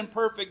good and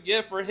perfect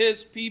gift for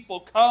his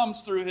people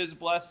comes through his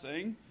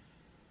blessing.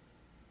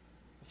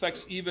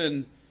 Affects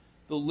even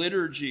the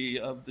liturgy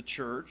of the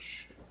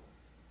church.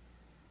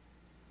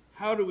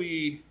 How do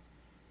we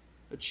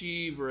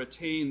achieve or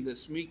attain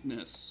this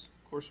meekness?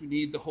 Of course, we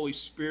need the Holy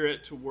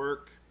Spirit to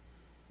work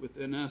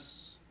within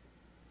us.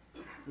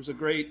 There's a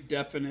great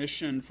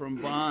definition from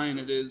Vine.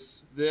 It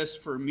is this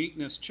for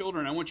meekness.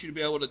 Children, I want you to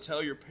be able to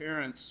tell your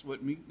parents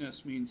what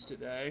meekness means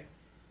today,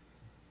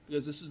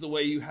 because this is the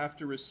way you have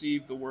to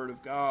receive the Word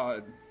of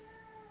God.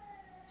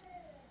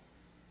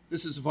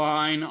 This is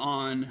Vine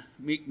on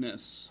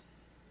meekness.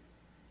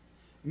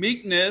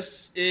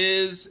 Meekness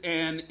is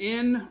an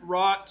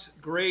inwrought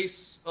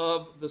grace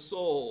of the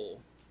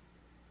soul,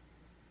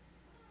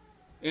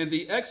 and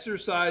the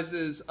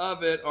exercises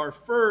of it are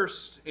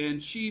first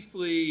and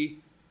chiefly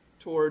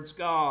towards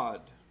God.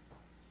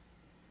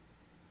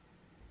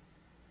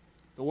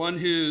 The one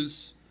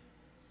who's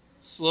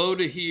slow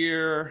to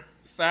hear,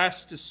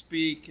 fast to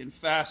speak, and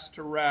fast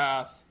to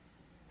wrath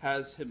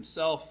has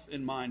himself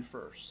in mind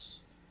first.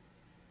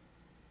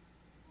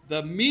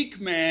 The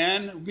meek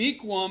man,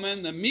 meek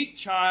woman, the meek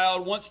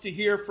child wants to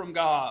hear from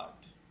God.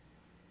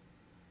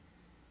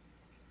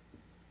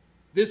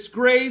 This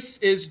grace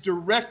is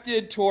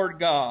directed toward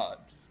God.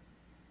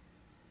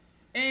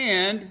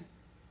 And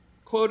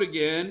quote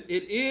again,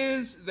 it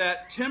is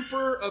that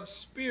temper of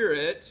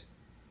spirit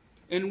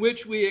in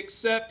which we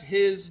accept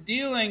his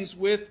dealings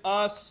with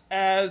us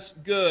as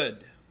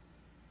good,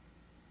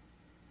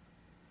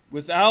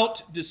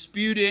 without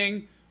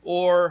disputing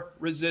or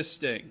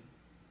resisting.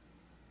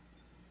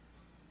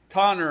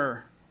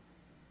 Connor,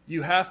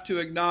 you have to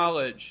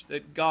acknowledge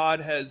that God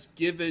has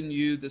given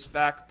you this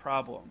back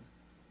problem,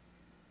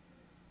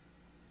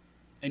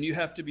 and you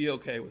have to be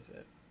okay with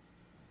it.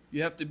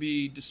 You have to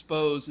be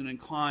disposed and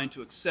inclined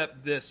to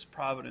accept this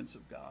providence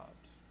of God.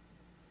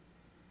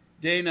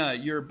 Dana,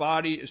 your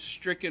body is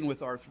stricken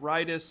with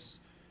arthritis,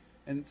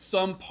 and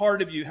some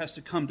part of you has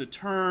to come to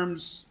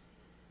terms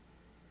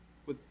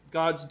with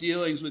God's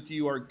dealings with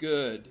you are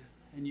good,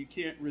 and you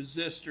can't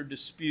resist or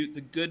dispute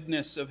the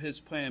goodness of his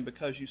plan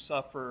because you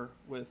suffer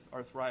with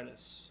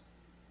arthritis.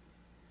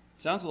 It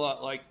sounds a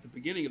lot like the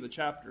beginning of the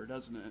chapter,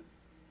 doesn't it?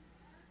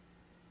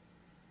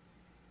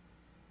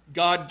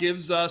 God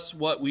gives us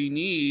what we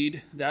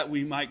need that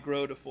we might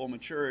grow to full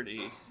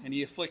maturity, and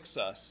he afflicts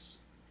us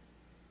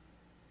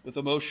with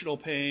emotional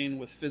pain,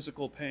 with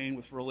physical pain,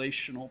 with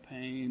relational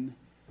pain,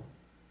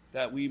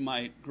 that we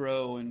might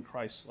grow in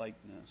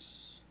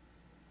Christ-likeness.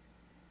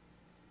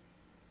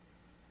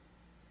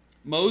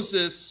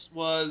 Moses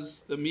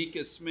was the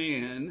meekest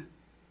man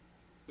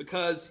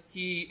because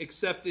he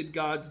accepted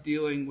God's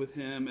dealing with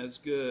him as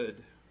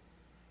good.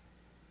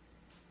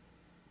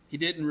 He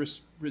didn't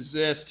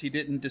resist. He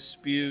didn't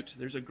dispute.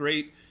 There's a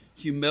great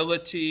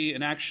humility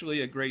and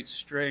actually a great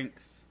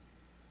strength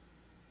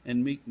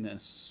in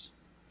meekness.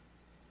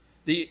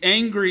 The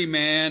angry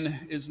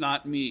man is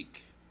not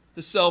meek.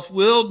 The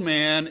self-willed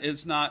man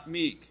is not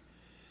meek.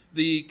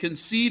 The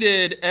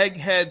conceited,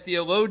 egghead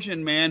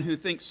theologian man who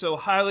thinks so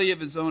highly of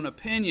his own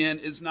opinion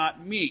is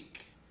not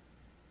meek.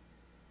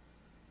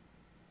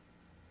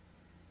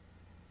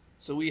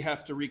 So we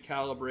have to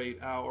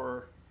recalibrate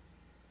our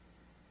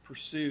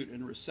pursuit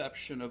and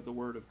reception of the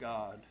Word of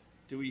God.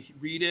 Do we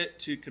read it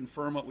to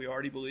confirm what we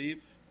already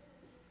believe?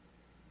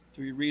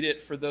 Do we read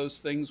it for those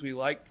things we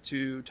like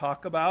to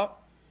talk about?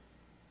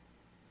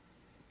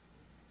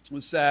 It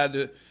was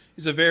sad.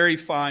 He's a very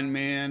fine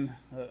man,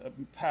 a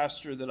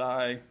pastor that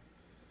I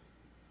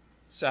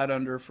sat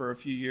under for a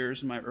few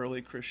years in my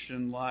early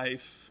Christian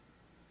life.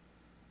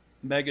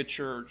 Mega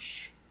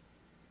church,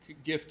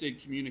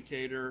 gifted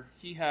communicator.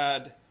 He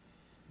had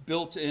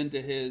built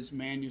into his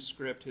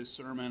manuscript, his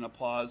sermon,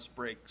 applause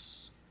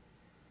breaks,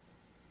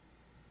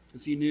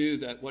 because he knew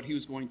that what he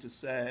was going to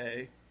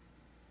say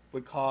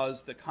would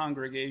cause the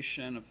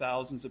congregation of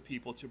thousands of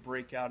people to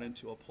break out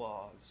into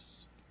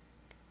applause.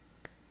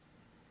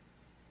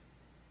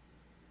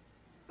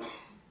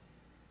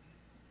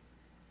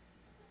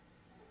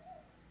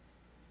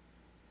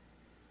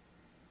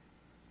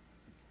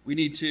 We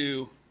need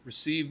to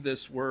receive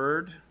this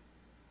word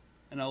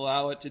and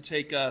allow it to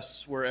take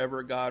us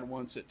wherever God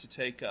wants it to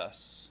take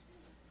us.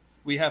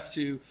 We have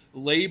to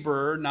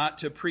labor not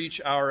to preach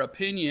our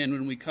opinion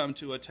when we come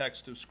to a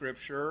text of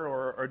Scripture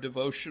or a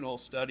devotional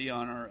study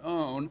on our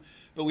own,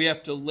 but we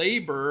have to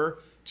labor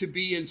to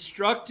be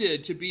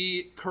instructed, to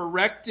be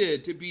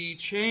corrected, to be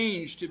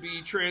changed, to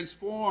be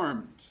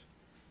transformed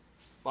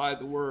by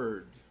the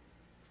Word.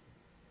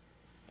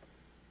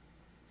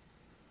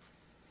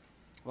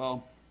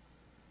 Well,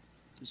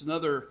 there's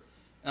another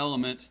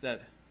element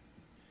that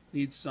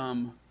needs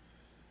some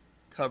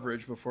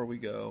coverage before we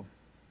go,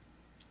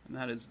 and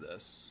that is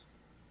this.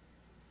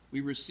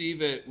 We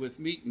receive it with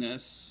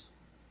meekness,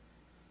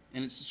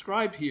 and it's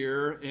described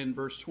here in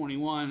verse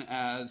 21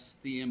 as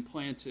the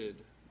implanted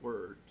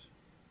word.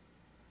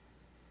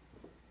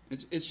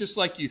 It's just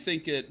like you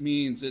think it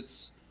means.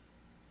 It's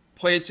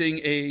planting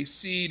a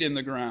seed in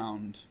the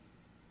ground.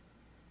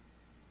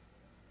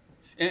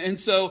 And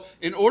so,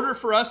 in order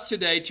for us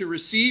today to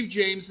receive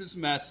James's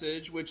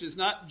message, which is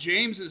not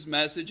James's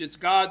message, it's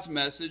God's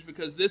message,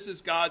 because this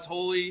is God's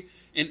holy,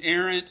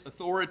 inerrant,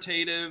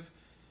 authoritative,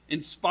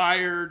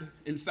 inspired,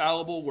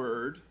 infallible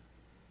word,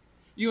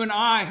 you and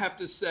I have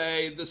to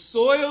say, the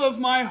soil of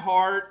my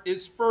heart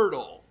is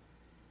fertile,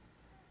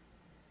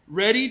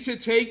 ready to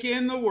take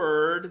in the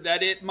word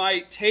that it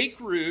might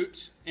take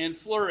root and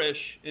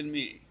flourish in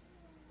me.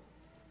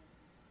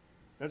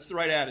 That's the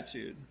right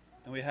attitude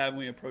that we have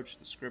when we approach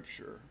the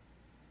Scripture.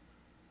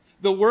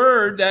 The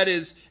word that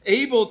is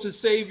able to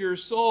save your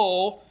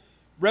soul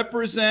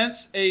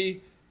represents a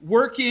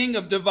working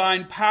of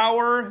divine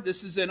power.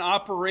 This is an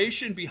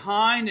operation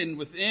behind and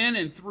within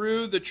and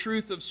through the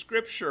truth of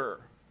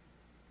Scripture.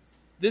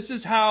 This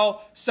is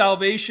how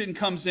salvation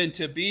comes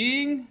into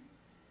being.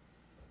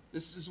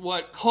 This is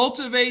what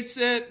cultivates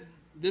it.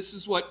 This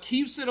is what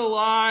keeps it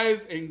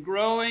alive and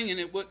growing, and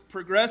it what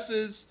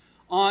progresses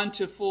on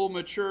to full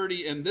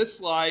maturity in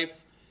this life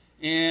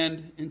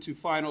and into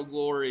final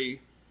glory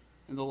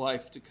in the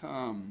life to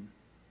come.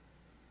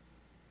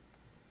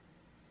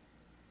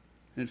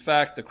 In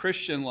fact, the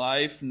Christian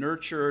life,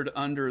 nurtured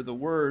under the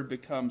Word,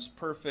 becomes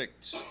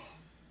perfect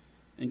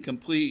and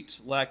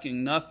complete,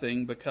 lacking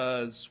nothing,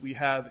 because we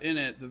have in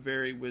it the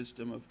very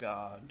wisdom of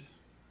God.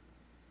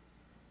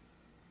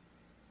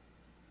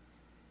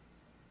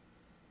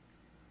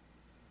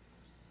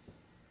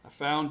 I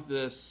found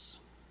this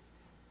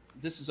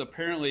is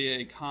apparently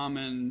a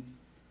common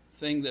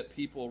thing that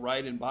people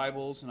write in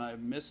Bibles, and I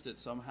missed it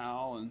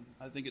somehow, and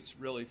I think it's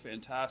really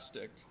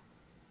fantastic.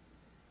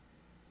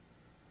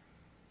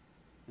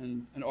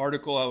 And an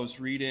article I was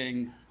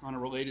reading on a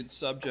related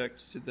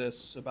subject to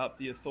this about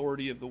the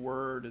authority of the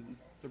Word and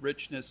the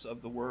richness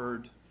of the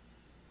Word.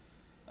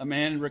 A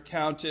man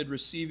recounted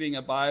receiving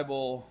a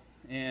Bible,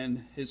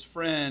 and his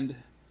friend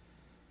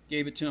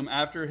gave it to him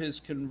after his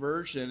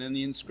conversion, and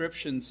the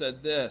inscription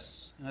said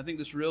this, and I think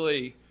this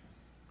really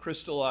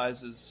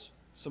crystallizes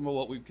some of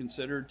what we've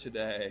considered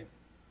today.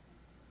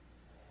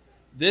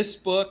 This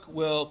book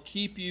will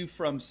keep you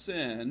from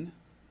sin,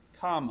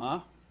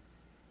 comma,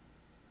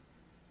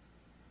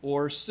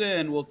 or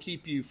sin will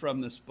keep you from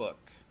this book.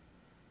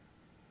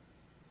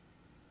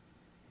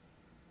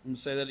 I'm going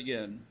to say that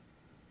again.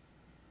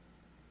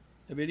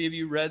 Have any of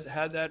you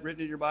had that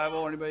written in your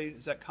Bible? Anybody?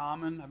 Is that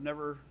common?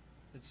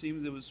 It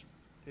seemed it was,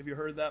 have you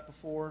heard that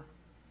before?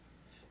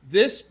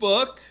 This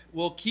book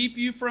will keep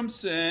you from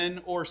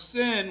sin, or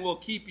sin will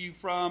keep you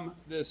from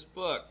this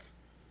book.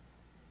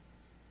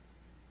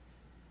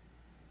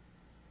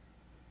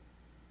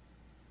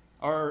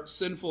 Our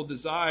sinful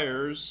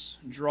desires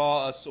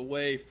draw us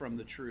away from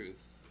the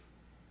truth.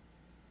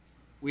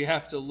 We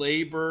have to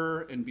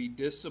labor and be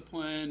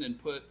disciplined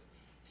and put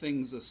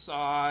things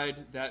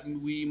aside that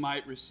we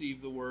might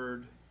receive the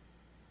word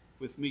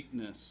with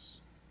meekness.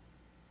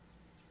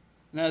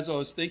 And as I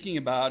was thinking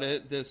about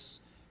it,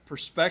 this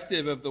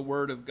perspective of the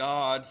Word of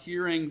God,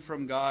 hearing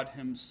from God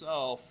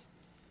Himself,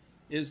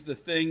 is the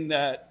thing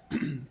that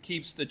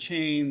keeps the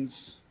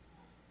chains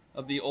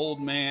of the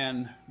old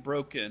man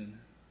broken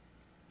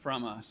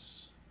from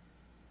us.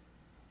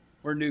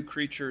 We're new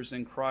creatures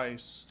in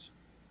Christ.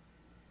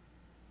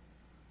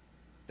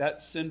 That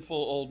sinful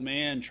old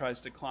man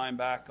tries to climb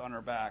back on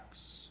our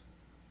backs,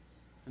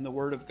 and the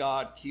Word of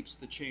God keeps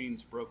the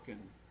chains broken.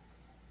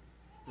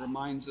 It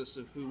reminds us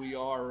of who we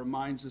are,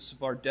 reminds us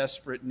of our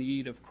desperate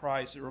need of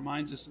Christ. It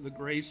reminds us of the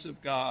grace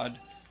of God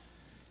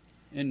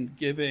in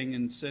giving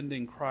and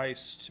sending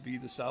Christ to be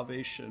the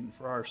salvation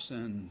for our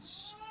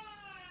sins.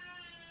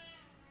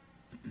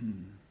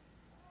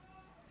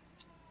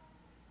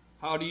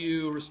 How do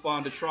you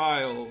respond to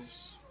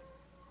trials?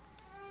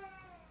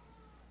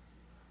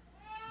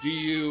 Do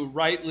you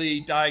rightly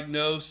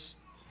diagnose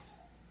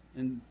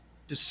and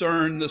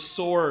discern the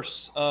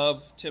source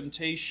of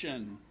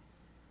temptation?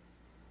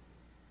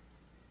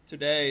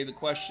 Today, the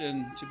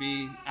question to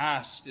be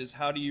asked is,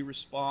 how do you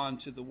respond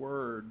to the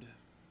Word?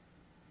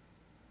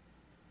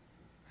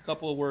 A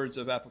couple of words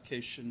of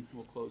application.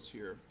 We'll close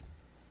here.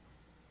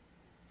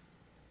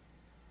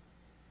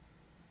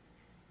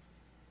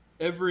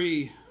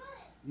 Every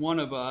one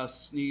of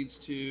us needs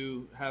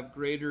to have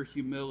greater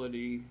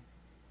humility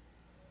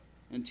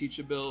and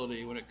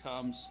teachability when it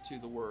comes to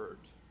the Word.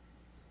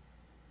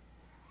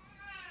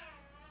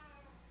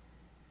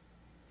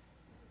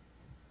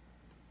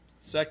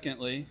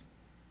 Secondly,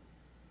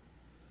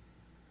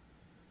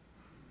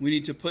 we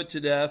need to put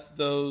to death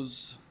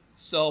those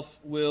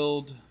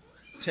self-willed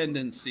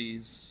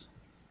tendencies.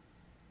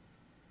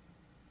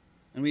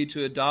 And we need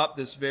to adopt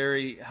this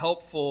very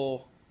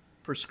helpful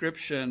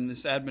prescription,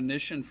 this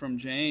admonition from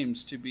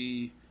James, to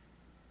be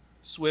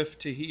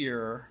swift to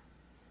hear,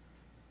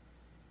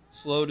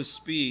 slow to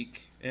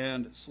speak,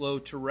 and slow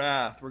to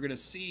wrath. We're going to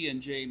see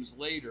in James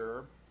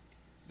later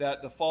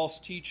that the false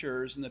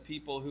teachers and the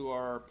people who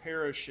are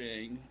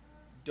perishing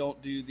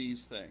don't do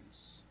these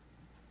things.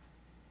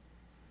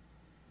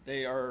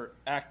 They are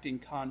acting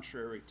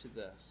contrary to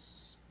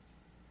this.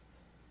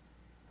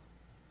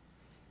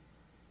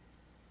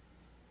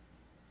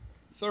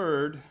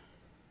 Third,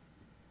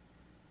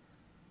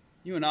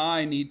 you and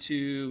I need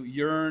to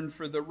yearn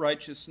for the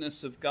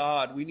righteousness of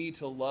God. We need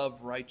to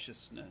love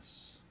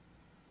righteousness.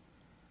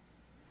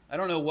 I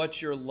don't know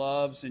what your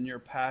loves and your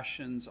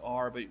passions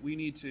are, but we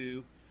need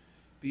to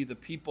be the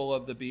people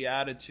of the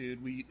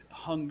Beatitude. We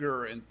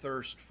hunger and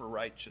thirst for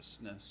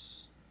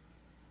righteousness.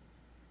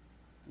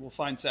 We'll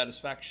find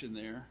satisfaction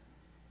there.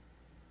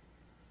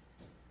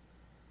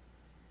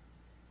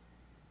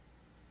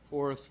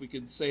 Fourth, we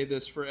could say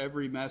this for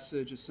every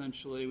message,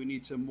 essentially. We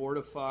need to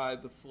mortify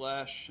the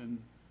flesh and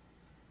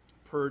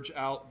purge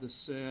out the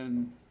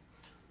sin.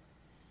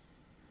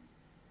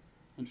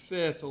 And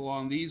fifth,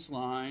 along these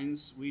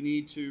lines, we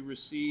need to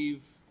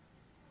receive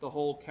the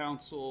whole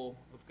counsel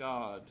of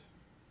God.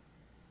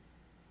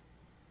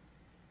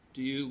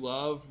 Do you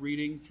love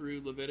reading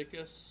through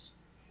Leviticus?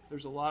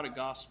 There's a lot of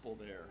gospel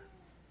there.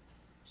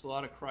 There's a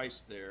lot of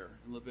Christ there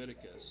in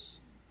Leviticus.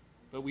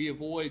 But we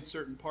avoid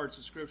certain parts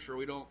of Scripture.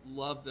 We don't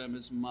love them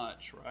as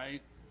much,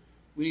 right?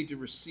 We need to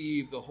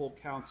receive the whole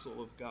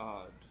counsel of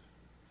God.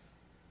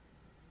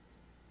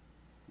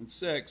 And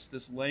sixth,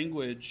 this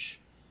language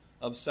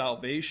of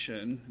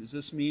salvation. Does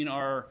this mean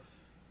our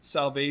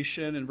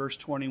salvation in verse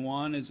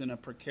 21 is in a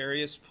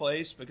precarious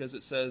place because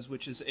it says,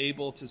 which is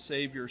able to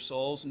save your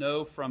souls?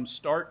 No, from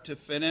start to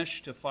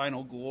finish to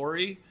final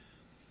glory,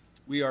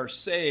 we are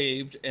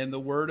saved, and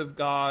the Word of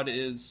God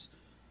is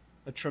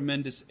a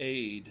tremendous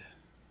aid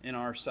in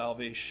our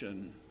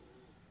salvation.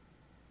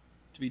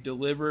 To be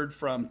delivered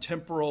from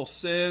temporal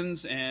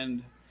sins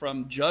and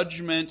from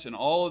judgment and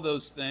all of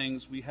those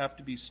things, we have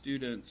to be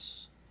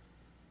students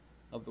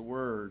of the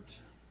Word.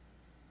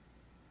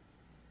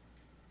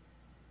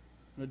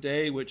 A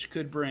day which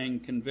could bring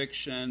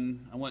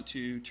conviction, I want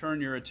to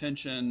turn your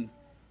attention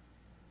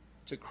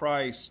to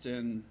Christ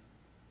and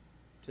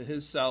to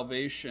His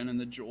salvation and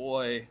the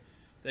joy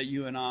that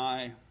you and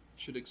I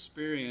should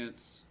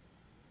experience.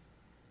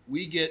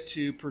 We get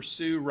to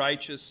pursue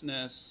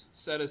righteousness,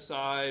 set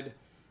aside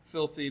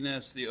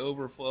filthiness, the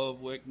overflow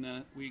of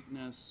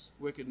wickedness,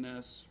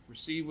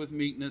 receive with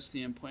meekness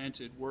the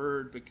implanted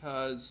word,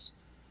 because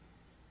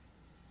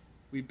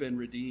we've been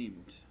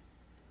redeemed.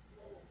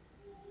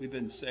 We've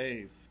been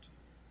saved.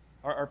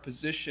 Our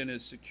position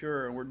is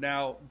secure, and we're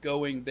now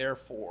going,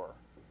 therefore,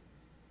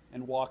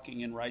 and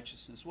walking in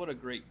righteousness. What a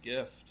great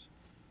gift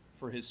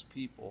for His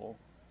people,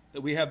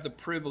 that we have the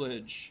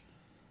privilege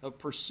of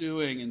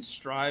pursuing and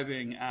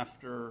striving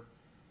after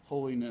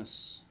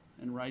holiness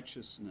and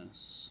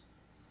righteousness.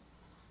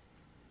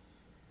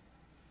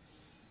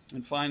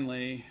 And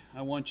finally,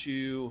 I want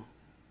you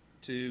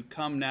to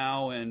come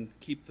now and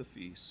keep the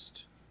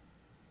feast.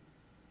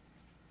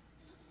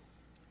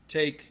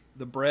 Take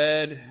the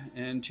bread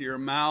into your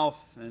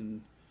mouth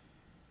and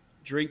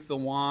drink the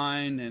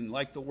wine, and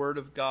like the Word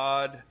of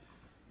God,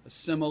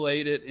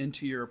 assimilate it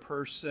into your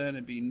person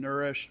and be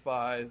nourished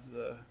by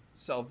the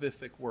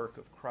salvific work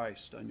of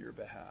Christ on your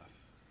behalf.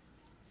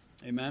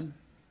 Amen?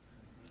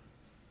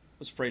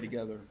 Let's pray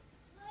together.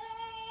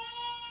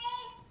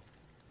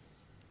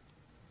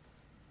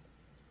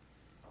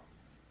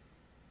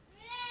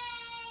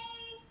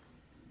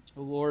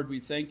 Oh Lord,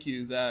 we thank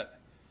you that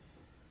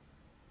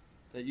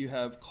you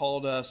have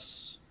called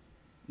us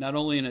not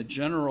only in a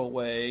general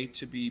way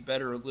to be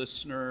better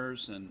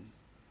listeners and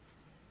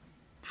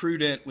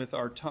prudent with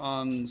our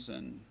tongues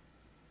and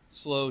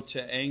slow to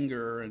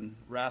anger and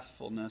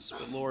wrathfulness,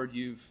 but Lord,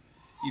 you've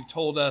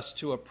told us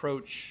to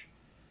approach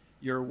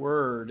your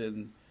word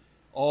in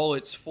all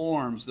its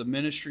forms, the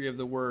ministry of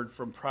the word,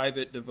 from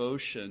private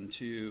devotion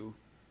to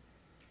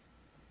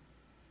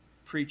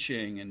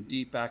preaching and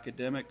deep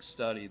academic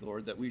study,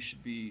 Lord, that we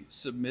should be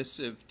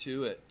submissive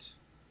to it,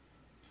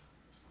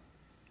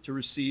 to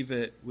receive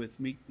it with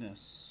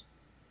meekness.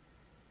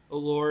 Oh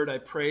Lord, I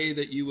pray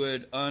that you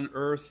would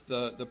unearth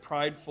the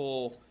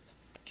prideful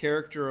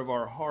character of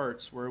our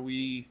hearts, where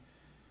we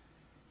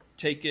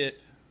take it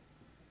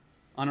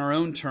on our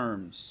own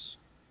terms,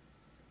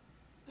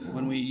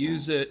 when we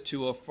use it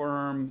to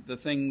affirm the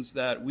things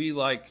that we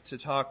like to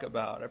talk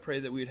about. I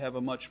pray that we'd have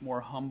a much more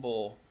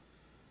humble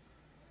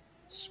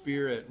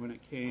spirit when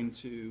it came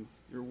to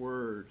your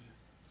word.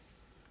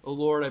 Oh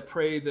Lord, I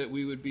pray that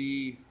we would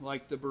be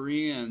like the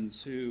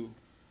Bereans who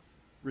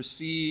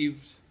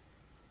received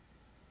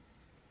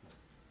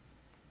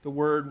the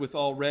word with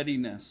all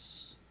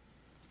readiness.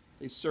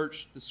 They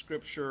searched the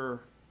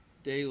Scripture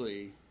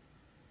daily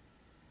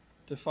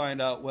to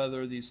find out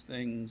whether these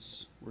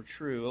things were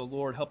true. Oh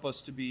Lord, help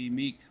us to be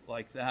meek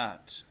like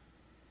that,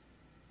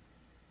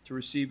 to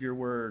receive your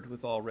word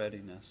with all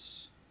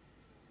readiness.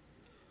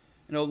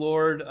 And oh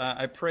Lord,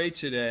 I pray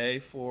today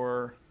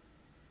for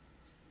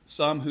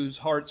some whose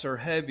hearts are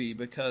heavy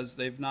because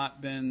they've not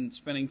been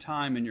spending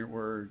time in your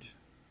word.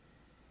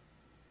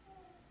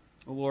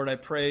 Oh Lord, I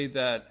pray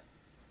that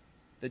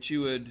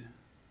you would,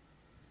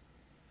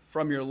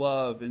 from your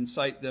love,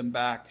 incite them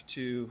back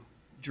to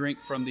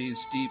drink from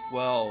these deep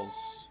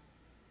wells,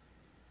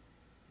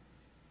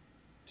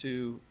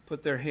 to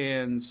put their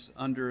hands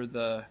under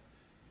the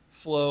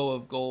flow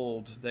of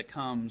gold that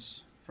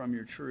comes from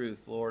your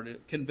truth, Lord.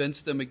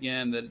 Convince them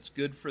again that it's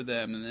good for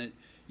them and that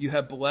you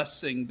have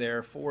blessing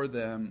there for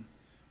them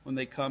when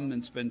they come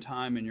and spend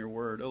time in your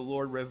word. Oh,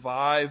 Lord,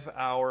 revive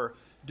our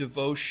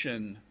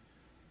devotion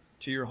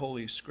to your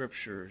holy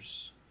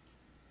scriptures.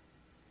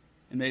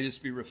 And may this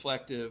be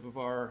reflective of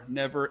our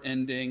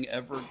never-ending,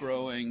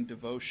 ever-growing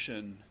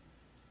devotion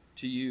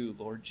to you,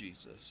 Lord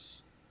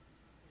Jesus.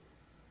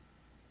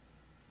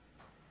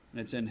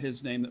 And it's in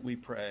his name that we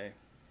pray.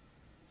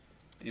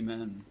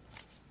 Amen.